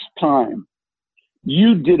last time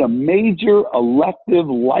you did a major elective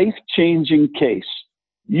life-changing case.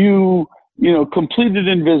 You completed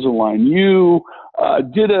Invisalign. You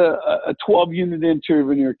did a 12-unit anterior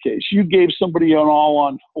veneer case. You gave somebody an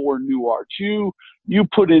all-on-4 new arch. You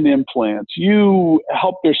put in implants. You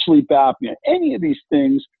helped their sleep apnea. Any of these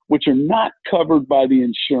things which are not covered by the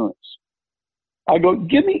insurance. I go,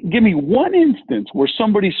 give me one instance where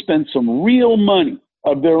somebody spent some real money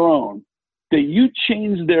of their own, that you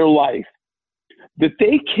changed their life, that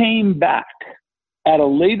they came back at a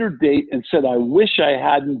later date and said, I wish I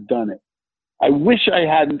hadn't done it. I wish I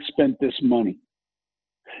hadn't spent this money.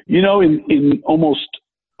 In almost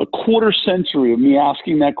a quarter century of me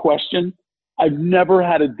asking that question, I've never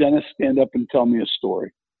had a dentist stand up and tell me a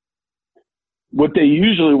story. What they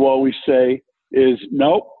usually will always say is,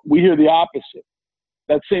 nope, we hear the opposite.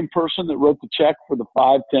 That same person that wrote the check for the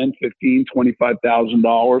 $5, $10, $15,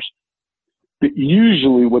 $25,000,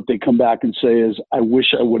 usually what they come back and say is, I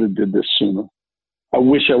wish I would have did this sooner. I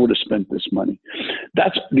wish I would have spent this money.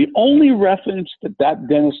 That's the only reference that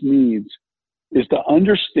dentist needs, is to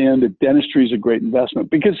understand that dentistry is a great investment.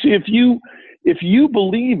 Because see, if you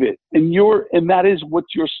believe it and that is what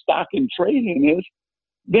your stock in trading is,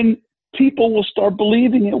 then people will start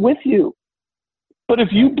believing it with you. But if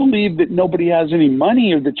you believe that nobody has any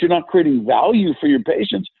money or that you're not creating value for your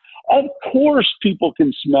patients, of course people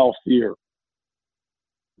can smell fear.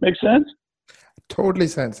 Make sense? Totally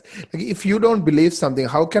sense. Like, if you don't believe something,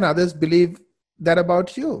 how can others believe that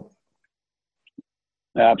about you?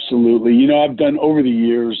 Absolutely. I've done over the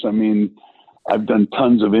years, I've done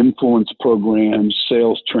tons of influence programs,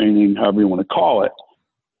 sales training, however you want to call it.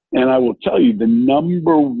 And I will tell you, the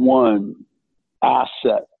number one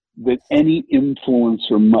asset that any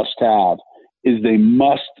influencer must have is they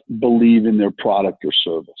must believe in their product or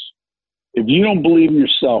service. If you don't believe in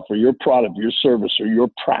yourself or your product, your service, or your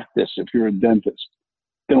practice, if you're a dentist,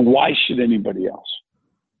 then why should anybody else?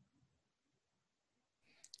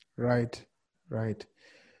 Right.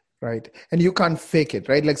 And you can't fake it,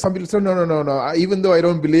 right? Like some people say, no. Even though I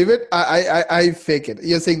don't believe it, I fake it.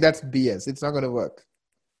 You're saying that's BS. It's not going to work.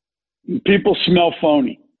 People smell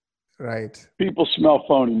phony. Right. People smell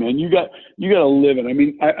phony, man. You got to live it.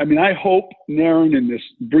 I hope, Naren, in this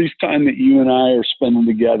brief time that you and I are spending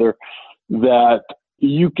together, that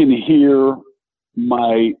you can hear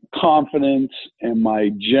my confidence and my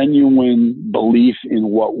genuine belief in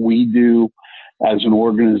what we do as an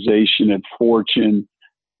organization at Fortune.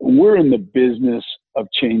 We're in the business of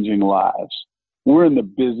changing lives. We're in the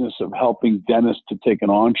business of helping dentists to take an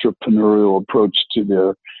entrepreneurial approach to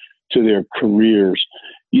their careers.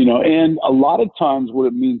 And a lot of times what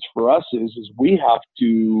it means for us is we have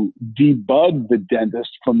to debug the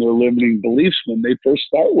dentist from their limiting beliefs when they first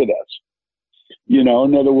start with us. In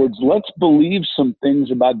other words, let's believe some things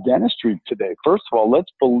about dentistry today. First of all,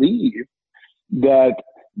 let's believe that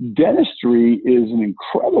dentistry is an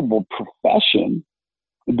incredible profession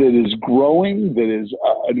that is growing, that is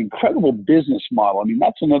an incredible business model.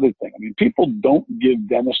 That's another thing. People don't give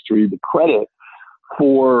dentistry the credit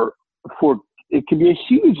for it can be a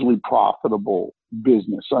hugely profitable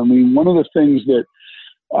business. One of the things that,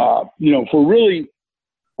 if we're really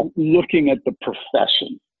looking at the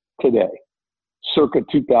profession today, circa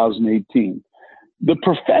 2018, the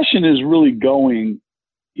profession is really going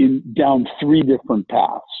down three different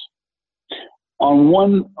paths. At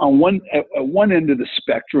one end of the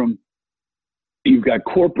spectrum, you've got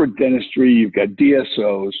corporate dentistry, you've got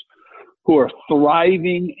DSOs who are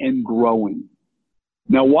thriving and growing.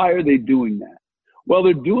 Now, why are they doing that? Well,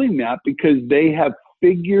 they're doing that because they have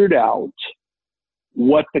figured out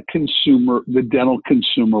what the dental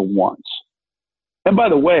consumer wants. And by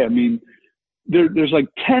the way, there's like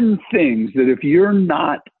 10 things that if you're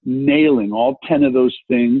not nailing all 10 of those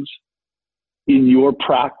things in your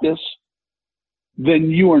practice,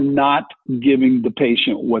 then you are not giving the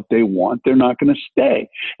patient what they want. They're not going to stay.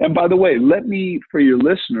 And by the way, let me, for your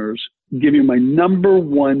listeners, give you my number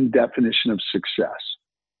one definition of success.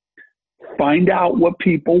 Find out what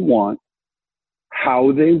people want,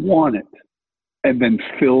 how they want it, and then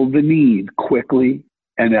fill the need quickly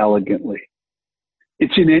and elegantly.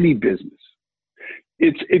 It's in any business.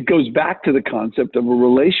 It goes back to the concept of a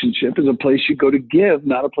relationship as a place you go to give,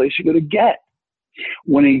 not a place you go to get.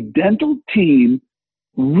 When a dental team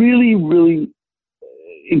really, really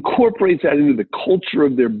incorporates that into the culture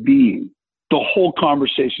of their being, the whole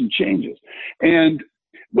conversation changes. And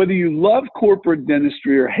whether you love corporate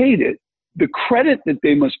dentistry or hate it, the credit that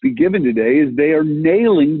they must be given today is they are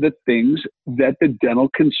nailing the things that the dental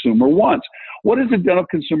consumer wants. What does the dental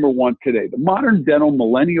consumer want today? The modern dental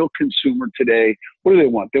millennial consumer today, what do they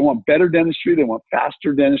want? They want better dentistry. They want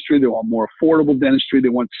faster dentistry. They want more affordable dentistry. They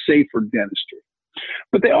want safer dentistry.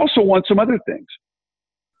 But they also want some other things.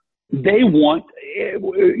 They want,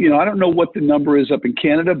 I don't know what the number is up in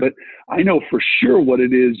Canada, but I know for sure what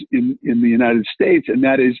it is in the United States, and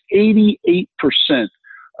that is 88%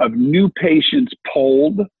 of new patients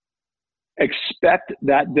polled expect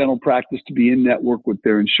that dental practice to be in network with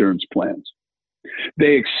their insurance plans.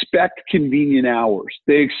 They expect convenient hours.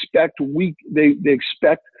 They expect we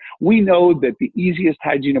know that the easiest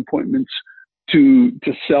hygiene appointments to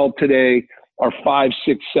sell today are 5,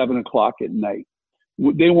 6, 7 o'clock at night.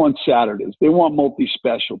 They want Saturdays. They want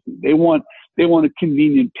multi-specialty. They want a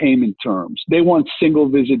convenient payment terms. They want single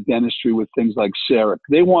visit dentistry with things like CEREC.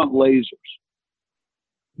 They want lasers.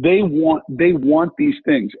 They want these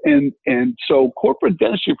things. And so corporate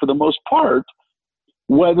dentistry, for the most part,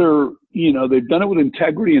 Whether, they've done it with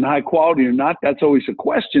integrity and high quality or not, that's always a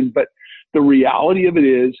question. But the reality of it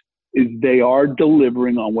is they are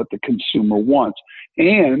delivering on what the consumer wants.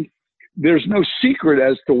 And there's no secret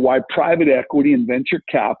as to why private equity and venture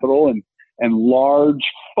capital and large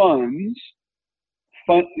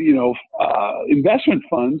investment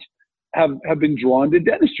funds have been drawn to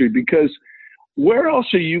dentistry, because where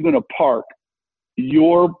else are you going to park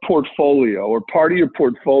your portfolio or part of your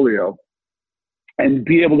portfolio and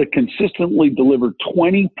be able to consistently deliver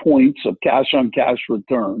 20 points of cash-on-cash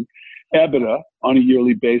return, EBITDA, on a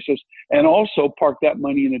yearly basis, and also park that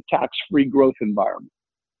money in a tax-free growth environment?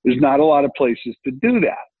 There's not a lot of places to do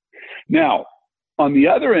that. Now, on the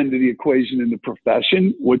other end of the equation in the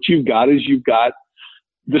profession, what you've got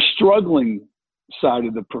the struggling side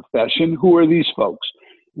of the profession. Who are these folks?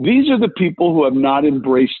 These are the people who have not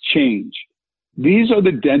embraced change. These are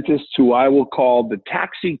the dentists who I will call the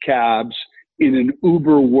taxi cabs in an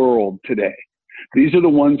Uber world today. These are the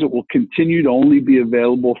ones that will continue to only be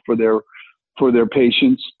available for their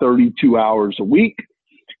patients 32 hours a week.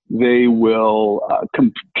 They will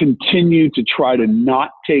continue to try to not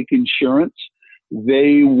take insurance.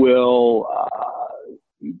 They will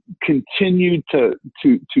continue to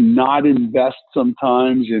not invest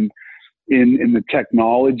sometimes in the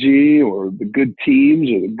technology or the good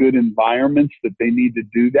teams or the good environments that they need to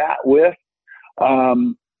do that with.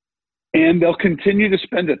 And they'll continue to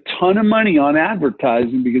spend a ton of money on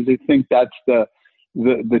advertising because they think that's the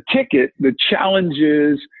ticket. The challenge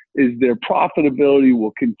is their profitability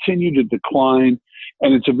will continue to decline.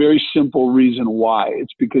 And it's a very simple reason why.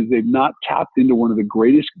 It's because they've not tapped into one of the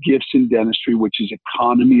greatest gifts in dentistry, which is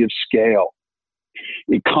economy of scale.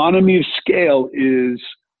 Economy of scale is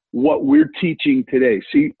what we're teaching today.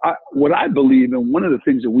 See, what I believe, and one of the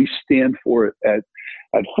things that we stand for at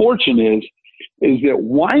Fortune is that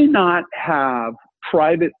why not have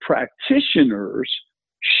private practitioners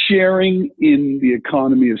sharing in the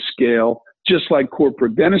economy of scale, just like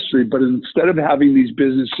corporate dentistry, but instead of having these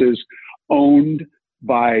businesses owned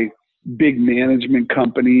by big management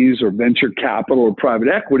companies or venture capital or private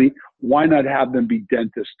equity, why not have them be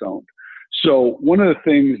dentist owned? So one of the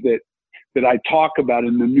things that I talk about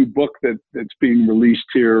in the new book that's being released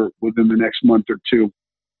here within the next month or two,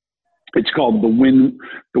 it's called the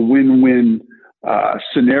win-win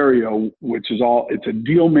scenario, which is it's a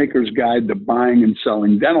deal maker's guide to buying and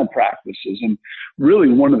selling dental practices. And really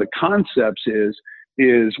one of the concepts is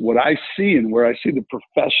what I see and where I see the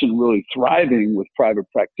profession really thriving with private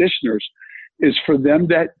practitioners is for them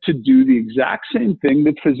to do the exact same thing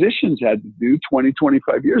that physicians had to do 20,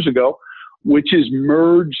 25 years ago, which is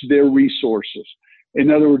merge their resources. In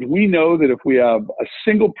other words, we know that if we have a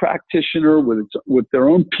single practitioner with their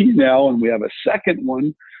own P&L and we have a second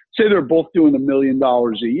one, say they're both doing $1 million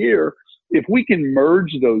a year, if we can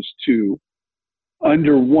merge those two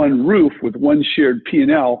under one roof with one shared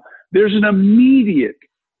P&L, there's an immediate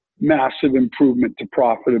massive improvement to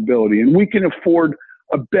profitability. And we can afford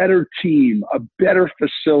a better team, a better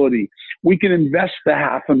facility. We can invest the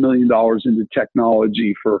 $500,000 into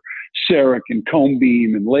technology for CEREC and cone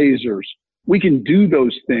beam and lasers. We can do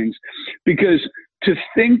those things because to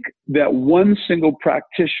think that one single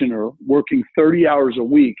practitioner working 30 hours a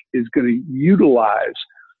week is going to utilize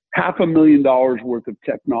 $500,000 worth of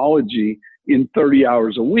technology in 30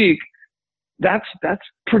 hours a week, that's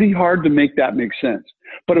pretty hard to make that make sense.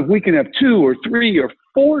 But if we can have 2 or 3 or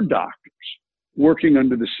 4 doctors working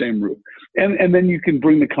under the same roof, and then you can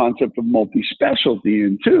bring the concept of multi-specialty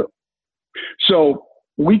in too. So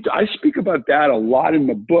I speak about that a lot in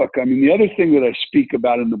the book. I mean, the other thing that I speak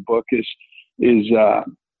about in the book is the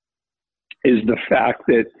fact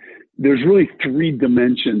that there's really 3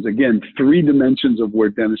 dimensions. Again, 3 dimensions of where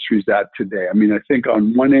dentistry is at today. I mean, I think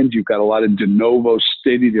on one end, you've got a lot of de novo,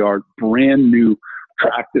 state-of-the-art, brand new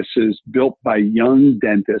practices built by young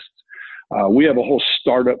dentists. We have a whole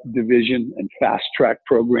startup division and fast track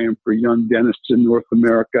program for young dentists in North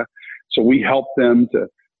America. So we help them to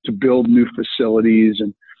build new facilities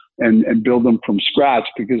and build them from scratch,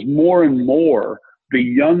 because more and more the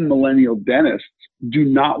young millennial dentists do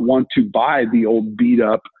not want to buy the old beat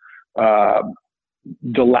up,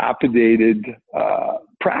 dilapidated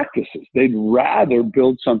practices. They'd rather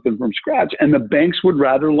build something from scratch, and the banks would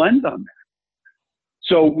rather lend on that.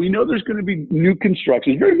 So we know there's going to be new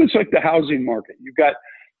construction, very much like the housing market. You got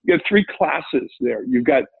 3 classes there. You've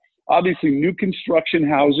got obviously new construction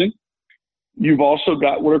housing. You've also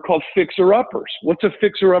got what are called fixer-uppers. What's a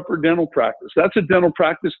fixer-upper dental practice? That's a dental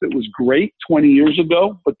practice that was great 20 years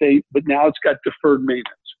ago, but now it's got deferred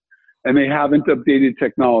maintenance, and they haven't updated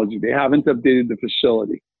technology. They haven't updated the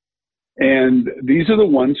facility. And these are the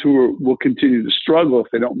ones who will continue to struggle if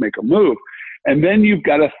they don't make a move. And then you've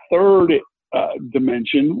got a third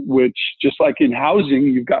dimension, which, just like in housing,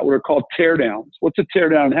 you've got what are called teardowns. What's a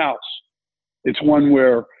teardown house? It's one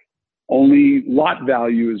where only lot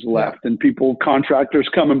value is left, and contractors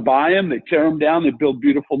come and buy them, they tear them down, they build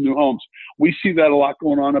beautiful new homes. We see that a lot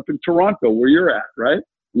going on up in Toronto, where you're at, right?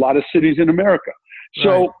 A lot of cities in America.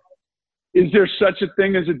 So is there such a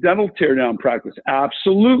thing as a dental teardown practice?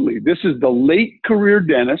 Absolutely. This is the late career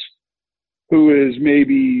dentist who is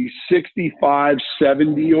maybe 65,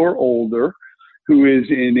 70 or older, who is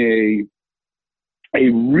in a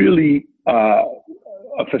really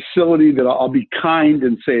a facility that I'll be kind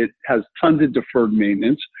and say it has tons of deferred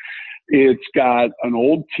maintenance. It's got an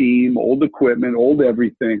old team, old equipment, old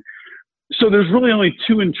everything. So there's really only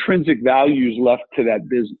two intrinsic values left to that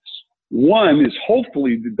business. One is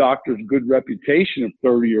hopefully the doctor's good reputation of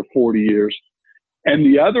 30 or 40 years. And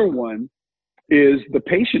the other one is the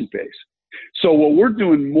patient base. So what we're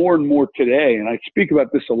doing more and more today, and I speak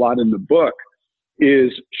about this a lot in the book,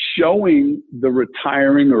 is showing the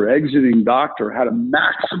retiring or exiting doctor how to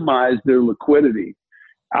maximize their liquidity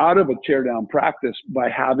out of a teardown practice by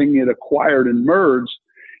having it acquired and merged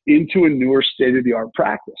into a newer state-of-the-art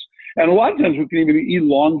practice. And a lot of times we can even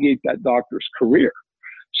elongate that doctor's career.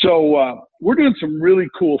 So we're doing some really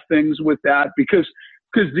cool things with that because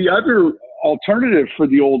the other alternative for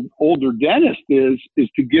the older dentist is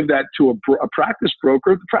to give that to a practice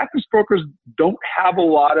broker. The practice brokers don't have a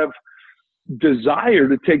lot of desire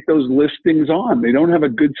to take those listings on. They don't have a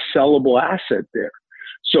good sellable asset there.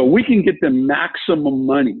 So we can get them maximum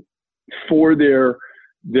money for their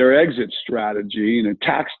exit strategy in a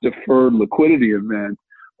tax-deferred liquidity event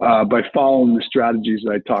by following the strategies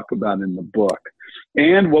that I talk about in the book.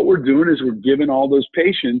 And what we're doing is we're giving all those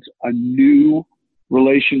patients a new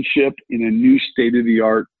relationship in a new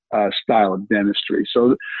state-of-the-art style of dentistry.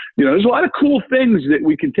 So, there's a lot of cool things that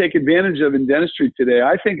we can take advantage of in dentistry today.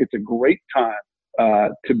 I think it's a great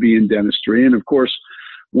time to be in dentistry. And of course,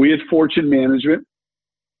 we at Fortune Management,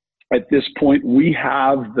 at this point, we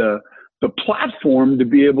have the platform to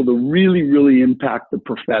be able to really, really impact the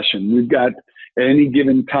profession. We've got, at any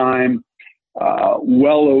given time,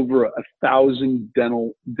 well over 1,000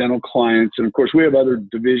 dental clients. And of course, we have other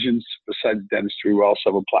divisions besides dentistry. We also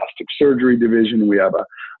have a plastic surgery division. We have a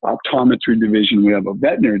optometry division. We have a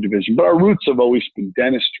veterinary division, but our roots have always been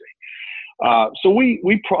dentistry. So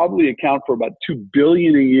we probably account for about $2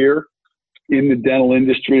 billion a year in the dental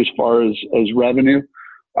industry as far as revenue.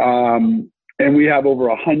 And we have over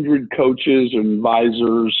 100 coaches and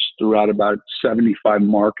advisors throughout about 75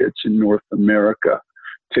 markets in North America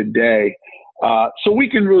today. So we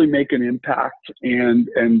can really make an impact, and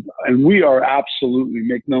we are absolutely,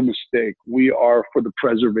 make no mistake, we are for the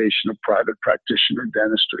preservation of private practitioner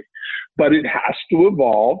dentistry. But it has to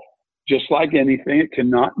evolve, just like anything. It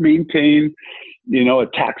cannot maintain, a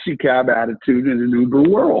taxi cab attitude in an Uber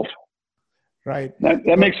world. Right.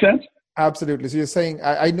 That makes sense? Absolutely. So you're saying,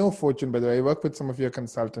 I know Fortune, by the way. I work with some of your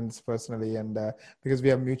consultants personally, and because we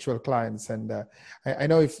have mutual clients. And I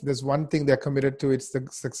know if there's one thing they're committed to, it's the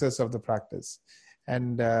success of the practice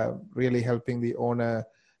and really helping the owner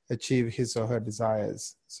achieve his or her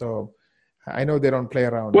desires. So I know they don't play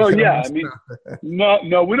around. Well, yeah.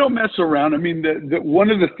 No, we don't mess around. I mean, one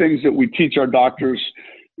of the things that we teach our doctors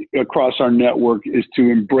across our network is to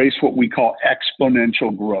embrace what we call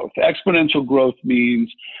exponential growth. Exponential growth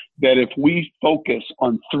means that if we focus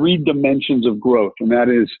on 3 dimensions of growth, and that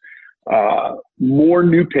is more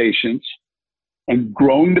new patients and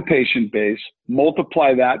growing the patient base,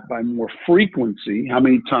 multiply that by more frequency, how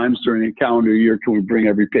many times during a calendar year can we bring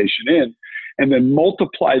every patient in, and then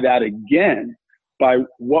multiply that again by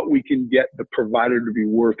what we can get the provider to be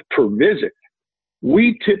worth per visit.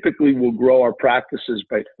 We typically will grow our practices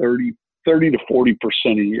by 30 to 40%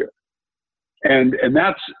 a year. And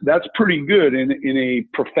that's pretty good in a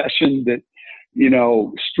profession that,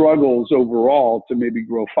 struggles overall to maybe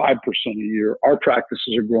grow 5% a year. Our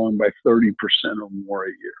practices are growing by 30% or more a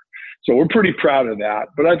year. So we're pretty proud of that.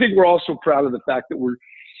 But I think we're also proud of the fact that we're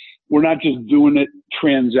not just doing it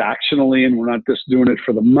transactionally, and we're not just doing it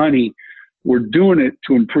for the money. We're doing it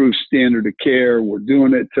to improve standard of care. We're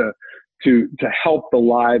doing it to help the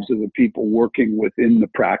lives of the people working within the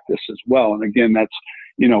practice as well. And again, that's,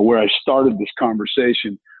 where I started this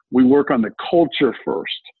conversation. We work on the culture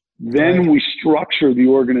first, then we structure the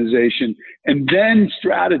organization, and then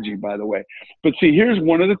strategy, by the way. But see, here's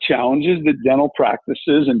one of the challenges that dental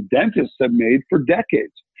practices and dentists have made for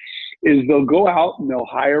decades, is they'll go out and they'll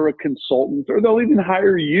hire a consultant, or they'll even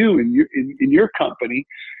hire you in your company,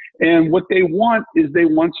 And what they want is they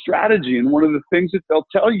want strategy. And one of the things that they'll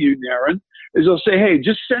tell you, Naren, is they'll say, hey,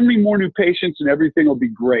 just send me more new patients and everything will be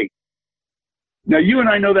great. Now, you and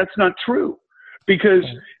I know that's not true, because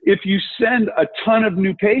if you send a ton of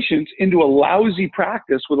new patients into a lousy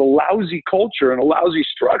practice with a lousy culture and a lousy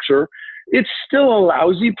structure, it's still a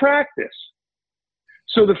lousy practice.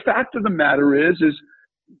 So the fact of the matter is,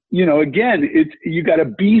 again, you got to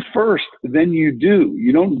be first, then you do.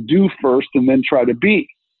 You don't do first and then try to be.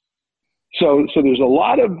 So there's a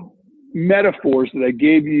lot of metaphors that I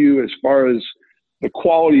gave you as far as the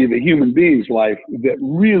quality of a human being's life that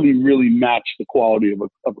really, really match the quality of a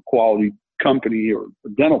quality company or a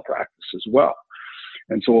dental practice as well.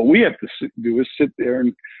 And so what we have to do is sit there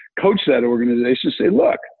and coach that organization and say,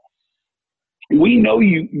 look, we know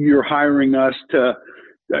you're hiring us to,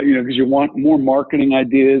 because you want more marketing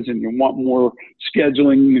ideas and you want more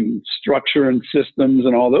scheduling and structure and systems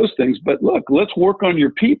and all those things. But look, let's work on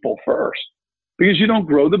your people first, because you don't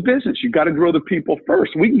grow the business. You got to grow the people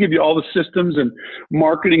first. We can give you all the systems and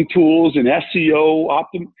marketing tools and SEO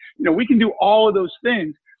we can do all of those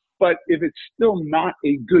things. But if it's still not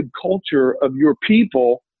a good culture of your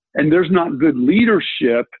people and there's not good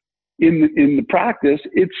leadership in the practice,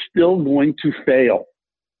 it's still going to fail.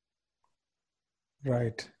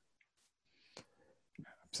 Right.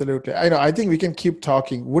 Absolutely. I think we can keep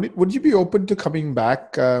talking. Would you be open to coming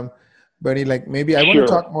back, Bernie? Like maybe I want to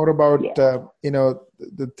talk more about the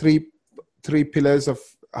three pillars of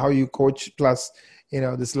how you coach, plus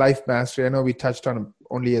this life mastery. I know we touched on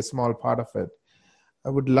only a small part of it. I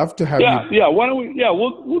would love to have you. Yeah. Why don't we? Yeah,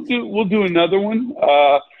 we'll do another one.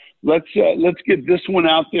 Let's get this one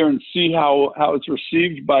out there and see how it's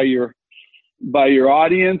received by your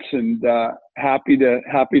audience, and happy to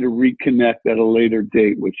reconnect at a later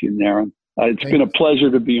date with you, Naren. It's been a pleasure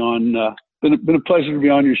to be on. Been a pleasure to be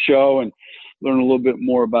on your show and learn a little bit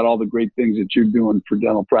more about all the great things that you're doing for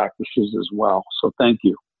dental practices as well. So thank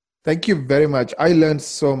you. Thank you very much. I learned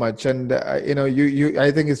so much, and you.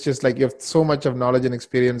 I think it's just like you have so much of knowledge and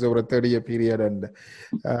experience over a 30-year period, and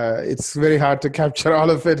it's very hard to capture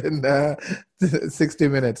all of it in 60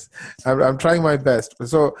 minutes. I'm trying my best.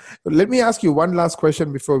 So let me ask you one last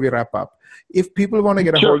question before we wrap up. If people want to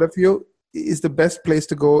get a hold of you, is the best place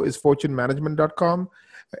to go is fortunemanagement.com?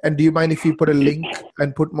 And do you mind if you put a link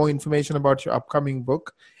and put more information about your upcoming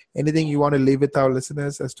book? Anything you want to leave with our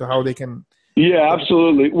listeners as to how they can? Yeah,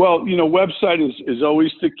 absolutely. Well, website is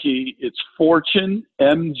always the key. It's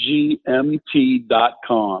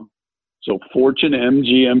fortunemgmt.com. So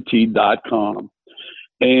fortunemgmt.com.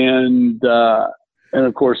 And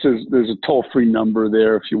of course, there's a toll-free number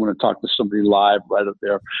there if you want to talk to somebody live right up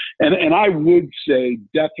there. And I would say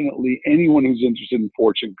definitely anyone who's interested in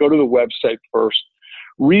Fortune, go to the website first.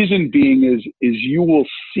 Reason being is you will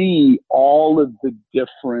see all of the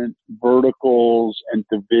different verticals and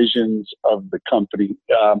divisions of the company.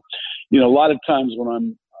 A lot of times when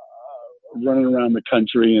I'm running around the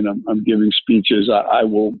country and I'm giving speeches, I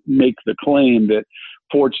will make the claim that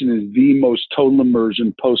Fortune is the most total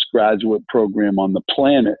immersion postgraduate program on the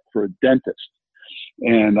planet for a dentist.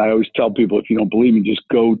 And I always tell people, if you don't believe me, just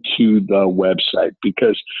go to the website,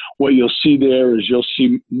 because what you'll see there is you'll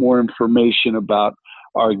see more information about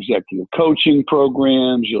our executive coaching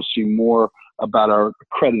programs. You'll see more about our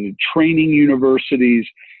accredited training universities,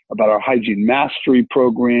 about our hygiene mastery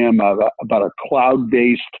program, about our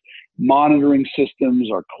cloud-based monitoring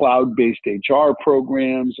systems, our cloud-based HR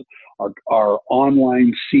programs, our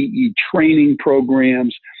online CE training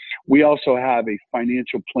programs. We also have a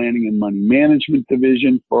financial planning and money management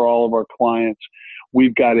division for all of our clients.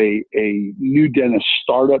 We've got a new dentist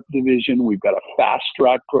startup division. We've got a fast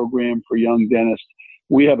track program for young dentists.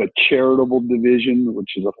 We have a charitable division,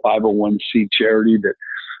 which is a 501c charity that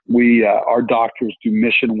our doctors do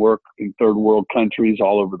mission work in third world countries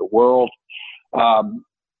all over the world.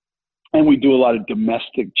 And we do a lot of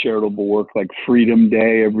domestic charitable work, like Freedom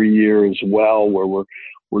Day every year as well, where we're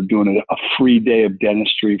doing a free day of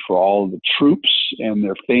dentistry for all of the troops and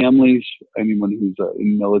their families, anyone who's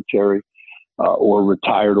in the military or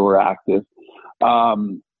retired or active.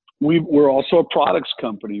 We're also a products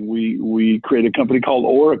company. We create a company called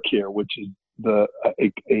OraCare, which is a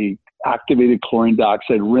activated chlorine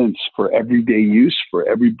dioxide rinse for everyday use for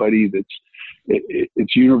everybody.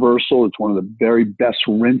 It's universal. It's one of the very best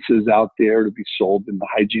rinses out there to be sold in the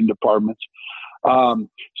hygiene departments.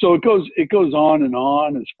 So it goes on and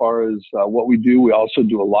on as far as what we do. We also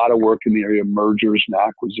do a lot of work in the area of mergers and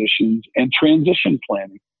acquisitions and transition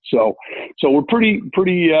planning. So we're pretty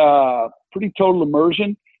total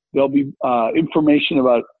immersion. There'll be information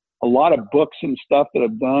about a lot of books and stuff that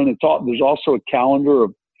I've done. There's also a calendar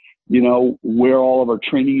of where all of our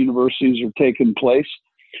training universities are taking place.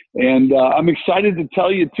 And I'm excited to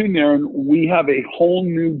tell you too, Naren, we have a whole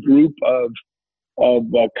new group of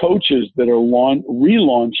coaches that are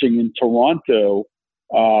relaunching in Toronto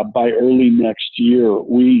by early next year.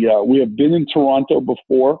 We have been in Toronto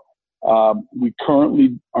before. We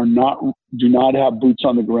currently do not have boots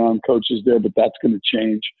on the ground coaches there, but that's going to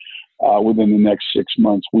change within the next 6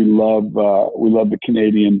 months. We love the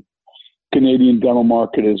Canadian dental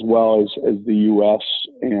market as well as the U.S.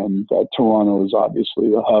 and Toronto is obviously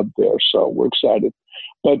the hub there. So we're excited.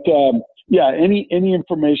 But any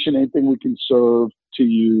information, anything we can serve to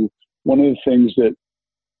you. One of the things that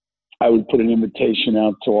I would put an invitation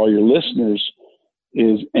out to all your listeners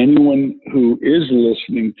is anyone who is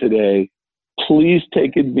listening today, please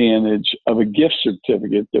take advantage of a gift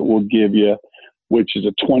certificate that we'll give you, which is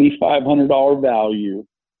a $2,500 value,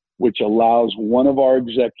 which allows one of our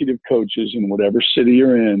executive coaches in whatever city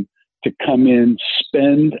you're in to come in,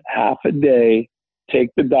 spend half a day, take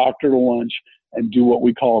the doctor to lunch, and do what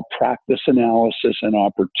we call a practice analysis and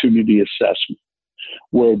opportunity assessment,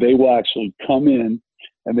 where they will actually come in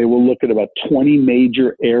and they will look at about 20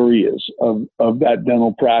 major areas of that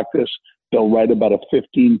dental practice. They'll write about a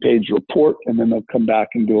 15-page report, and then they'll come back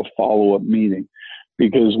and do a follow-up meeting.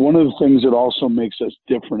 Because one of the things that also makes us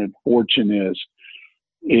different at Fortune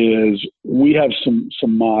is we have some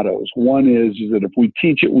mottos. One is that if we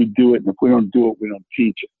teach it, we do it, and if we don't do it, we don't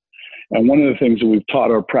teach it. And one of the things that we've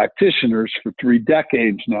taught our practitioners for 3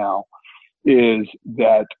 decades now is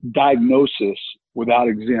that diagnosis without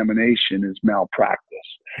examination is malpractice.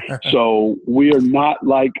 So we're not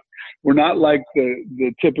like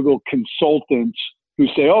the typical consultants who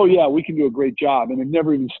say, oh yeah, we can do a great job, and have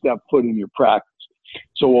never even stepped foot in your practice.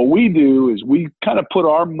 So what we do is we kind of put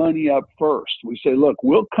our money up first. We say, look,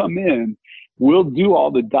 we'll come in, we'll do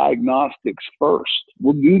all the diagnostics first.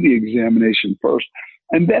 We'll do the examination first.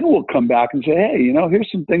 And then we'll come back and say, hey,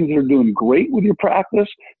 here's some things that are doing great with your practice,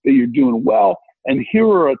 that you're doing well. And here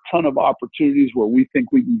are a ton of opportunities where we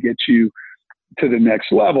think we can get you to the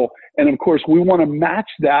next level. And of course, we want to match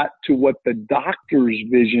that to what the doctor's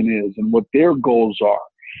vision is and what their goals are.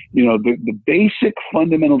 The basic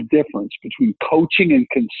fundamental difference between coaching and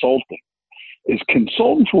consulting is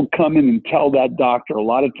consultants will come in and tell that doctor a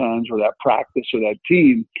lot of times, or that practice or that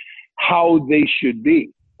team, how they should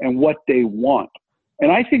be and what they want.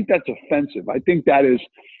 And I think that's offensive. I think that is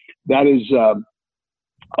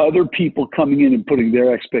other people coming in and putting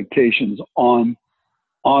their expectations on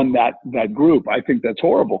that group. I think that's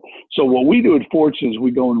horrible. So what we do at Fortune is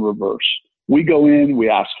we go in reverse. We go in, we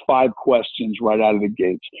ask 5 questions right out of the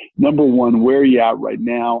gates. Number 1, where are you at right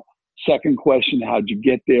now? Second question, how'd you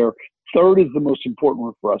get there? Third is the most important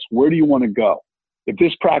one for us. Where do you want to go? If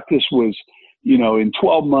this practice was, in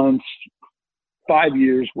 12 months, 5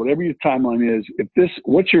 years, whatever your timeline is,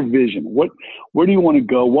 what's your vision? Where do you want to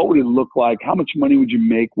go? What would it look like? How much money would you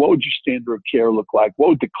make? What would your standard of care look like? What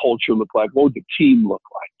would the culture look like? What would the team look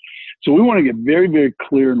like? So we want to get very, very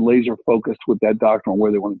clear and laser focused with that doctor on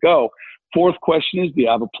where they want to go. Fourth question is, do you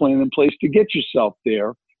have a plan in place to get yourself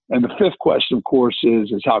there? And the 5th question, of course, is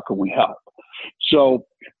how can we help? So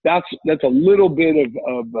that's a little bit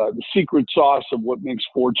of the secret sauce of what makes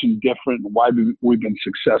Fortune different and why we've been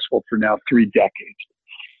successful for now 3 decades.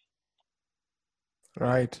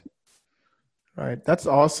 Right. That's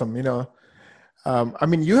awesome. You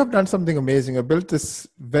have done something amazing. You built this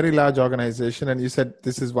very large organization, and you said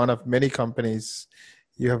this is one of many companies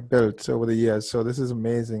you have built over the years. So this is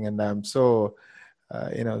amazing. And I'm so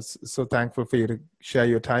thankful for you to share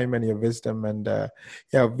your time and your wisdom. And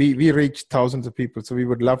we reach thousands of people, so we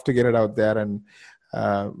would love to get it out there. And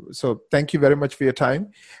so thank you very much for your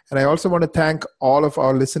time. And I also want to thank all of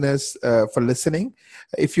our listeners for listening.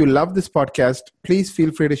 If you love this podcast, please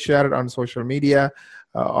feel free to share it on social media.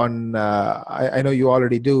 I know you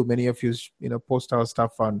already do. Many of you, post our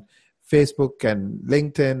stuff on Facebook and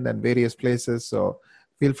LinkedIn and various places. So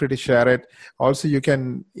feel free to share it. Also, you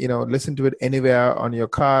can, listen to it anywhere on your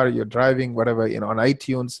car, you're driving, whatever, on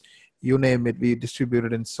iTunes, you name it. We distribute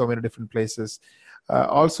it in so many different places.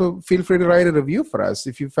 Also, feel free to write a review for us.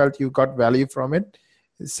 If you felt you got value from it,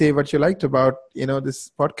 say what you liked about,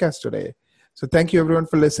 this podcast today. So thank you everyone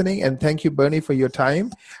for listening. And thank you, Bernie, for your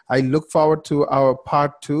time. I look forward to our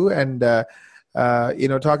part 2 and,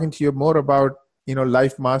 talking to you more about,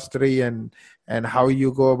 life mastery and how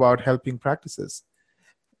you go about helping practices.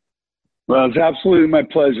 Well, it's absolutely my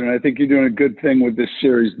pleasure. And I think you're doing a good thing with this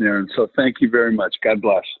series, Naren. So thank you very much. God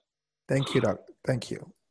bless. Thank you, Doc. Thank you.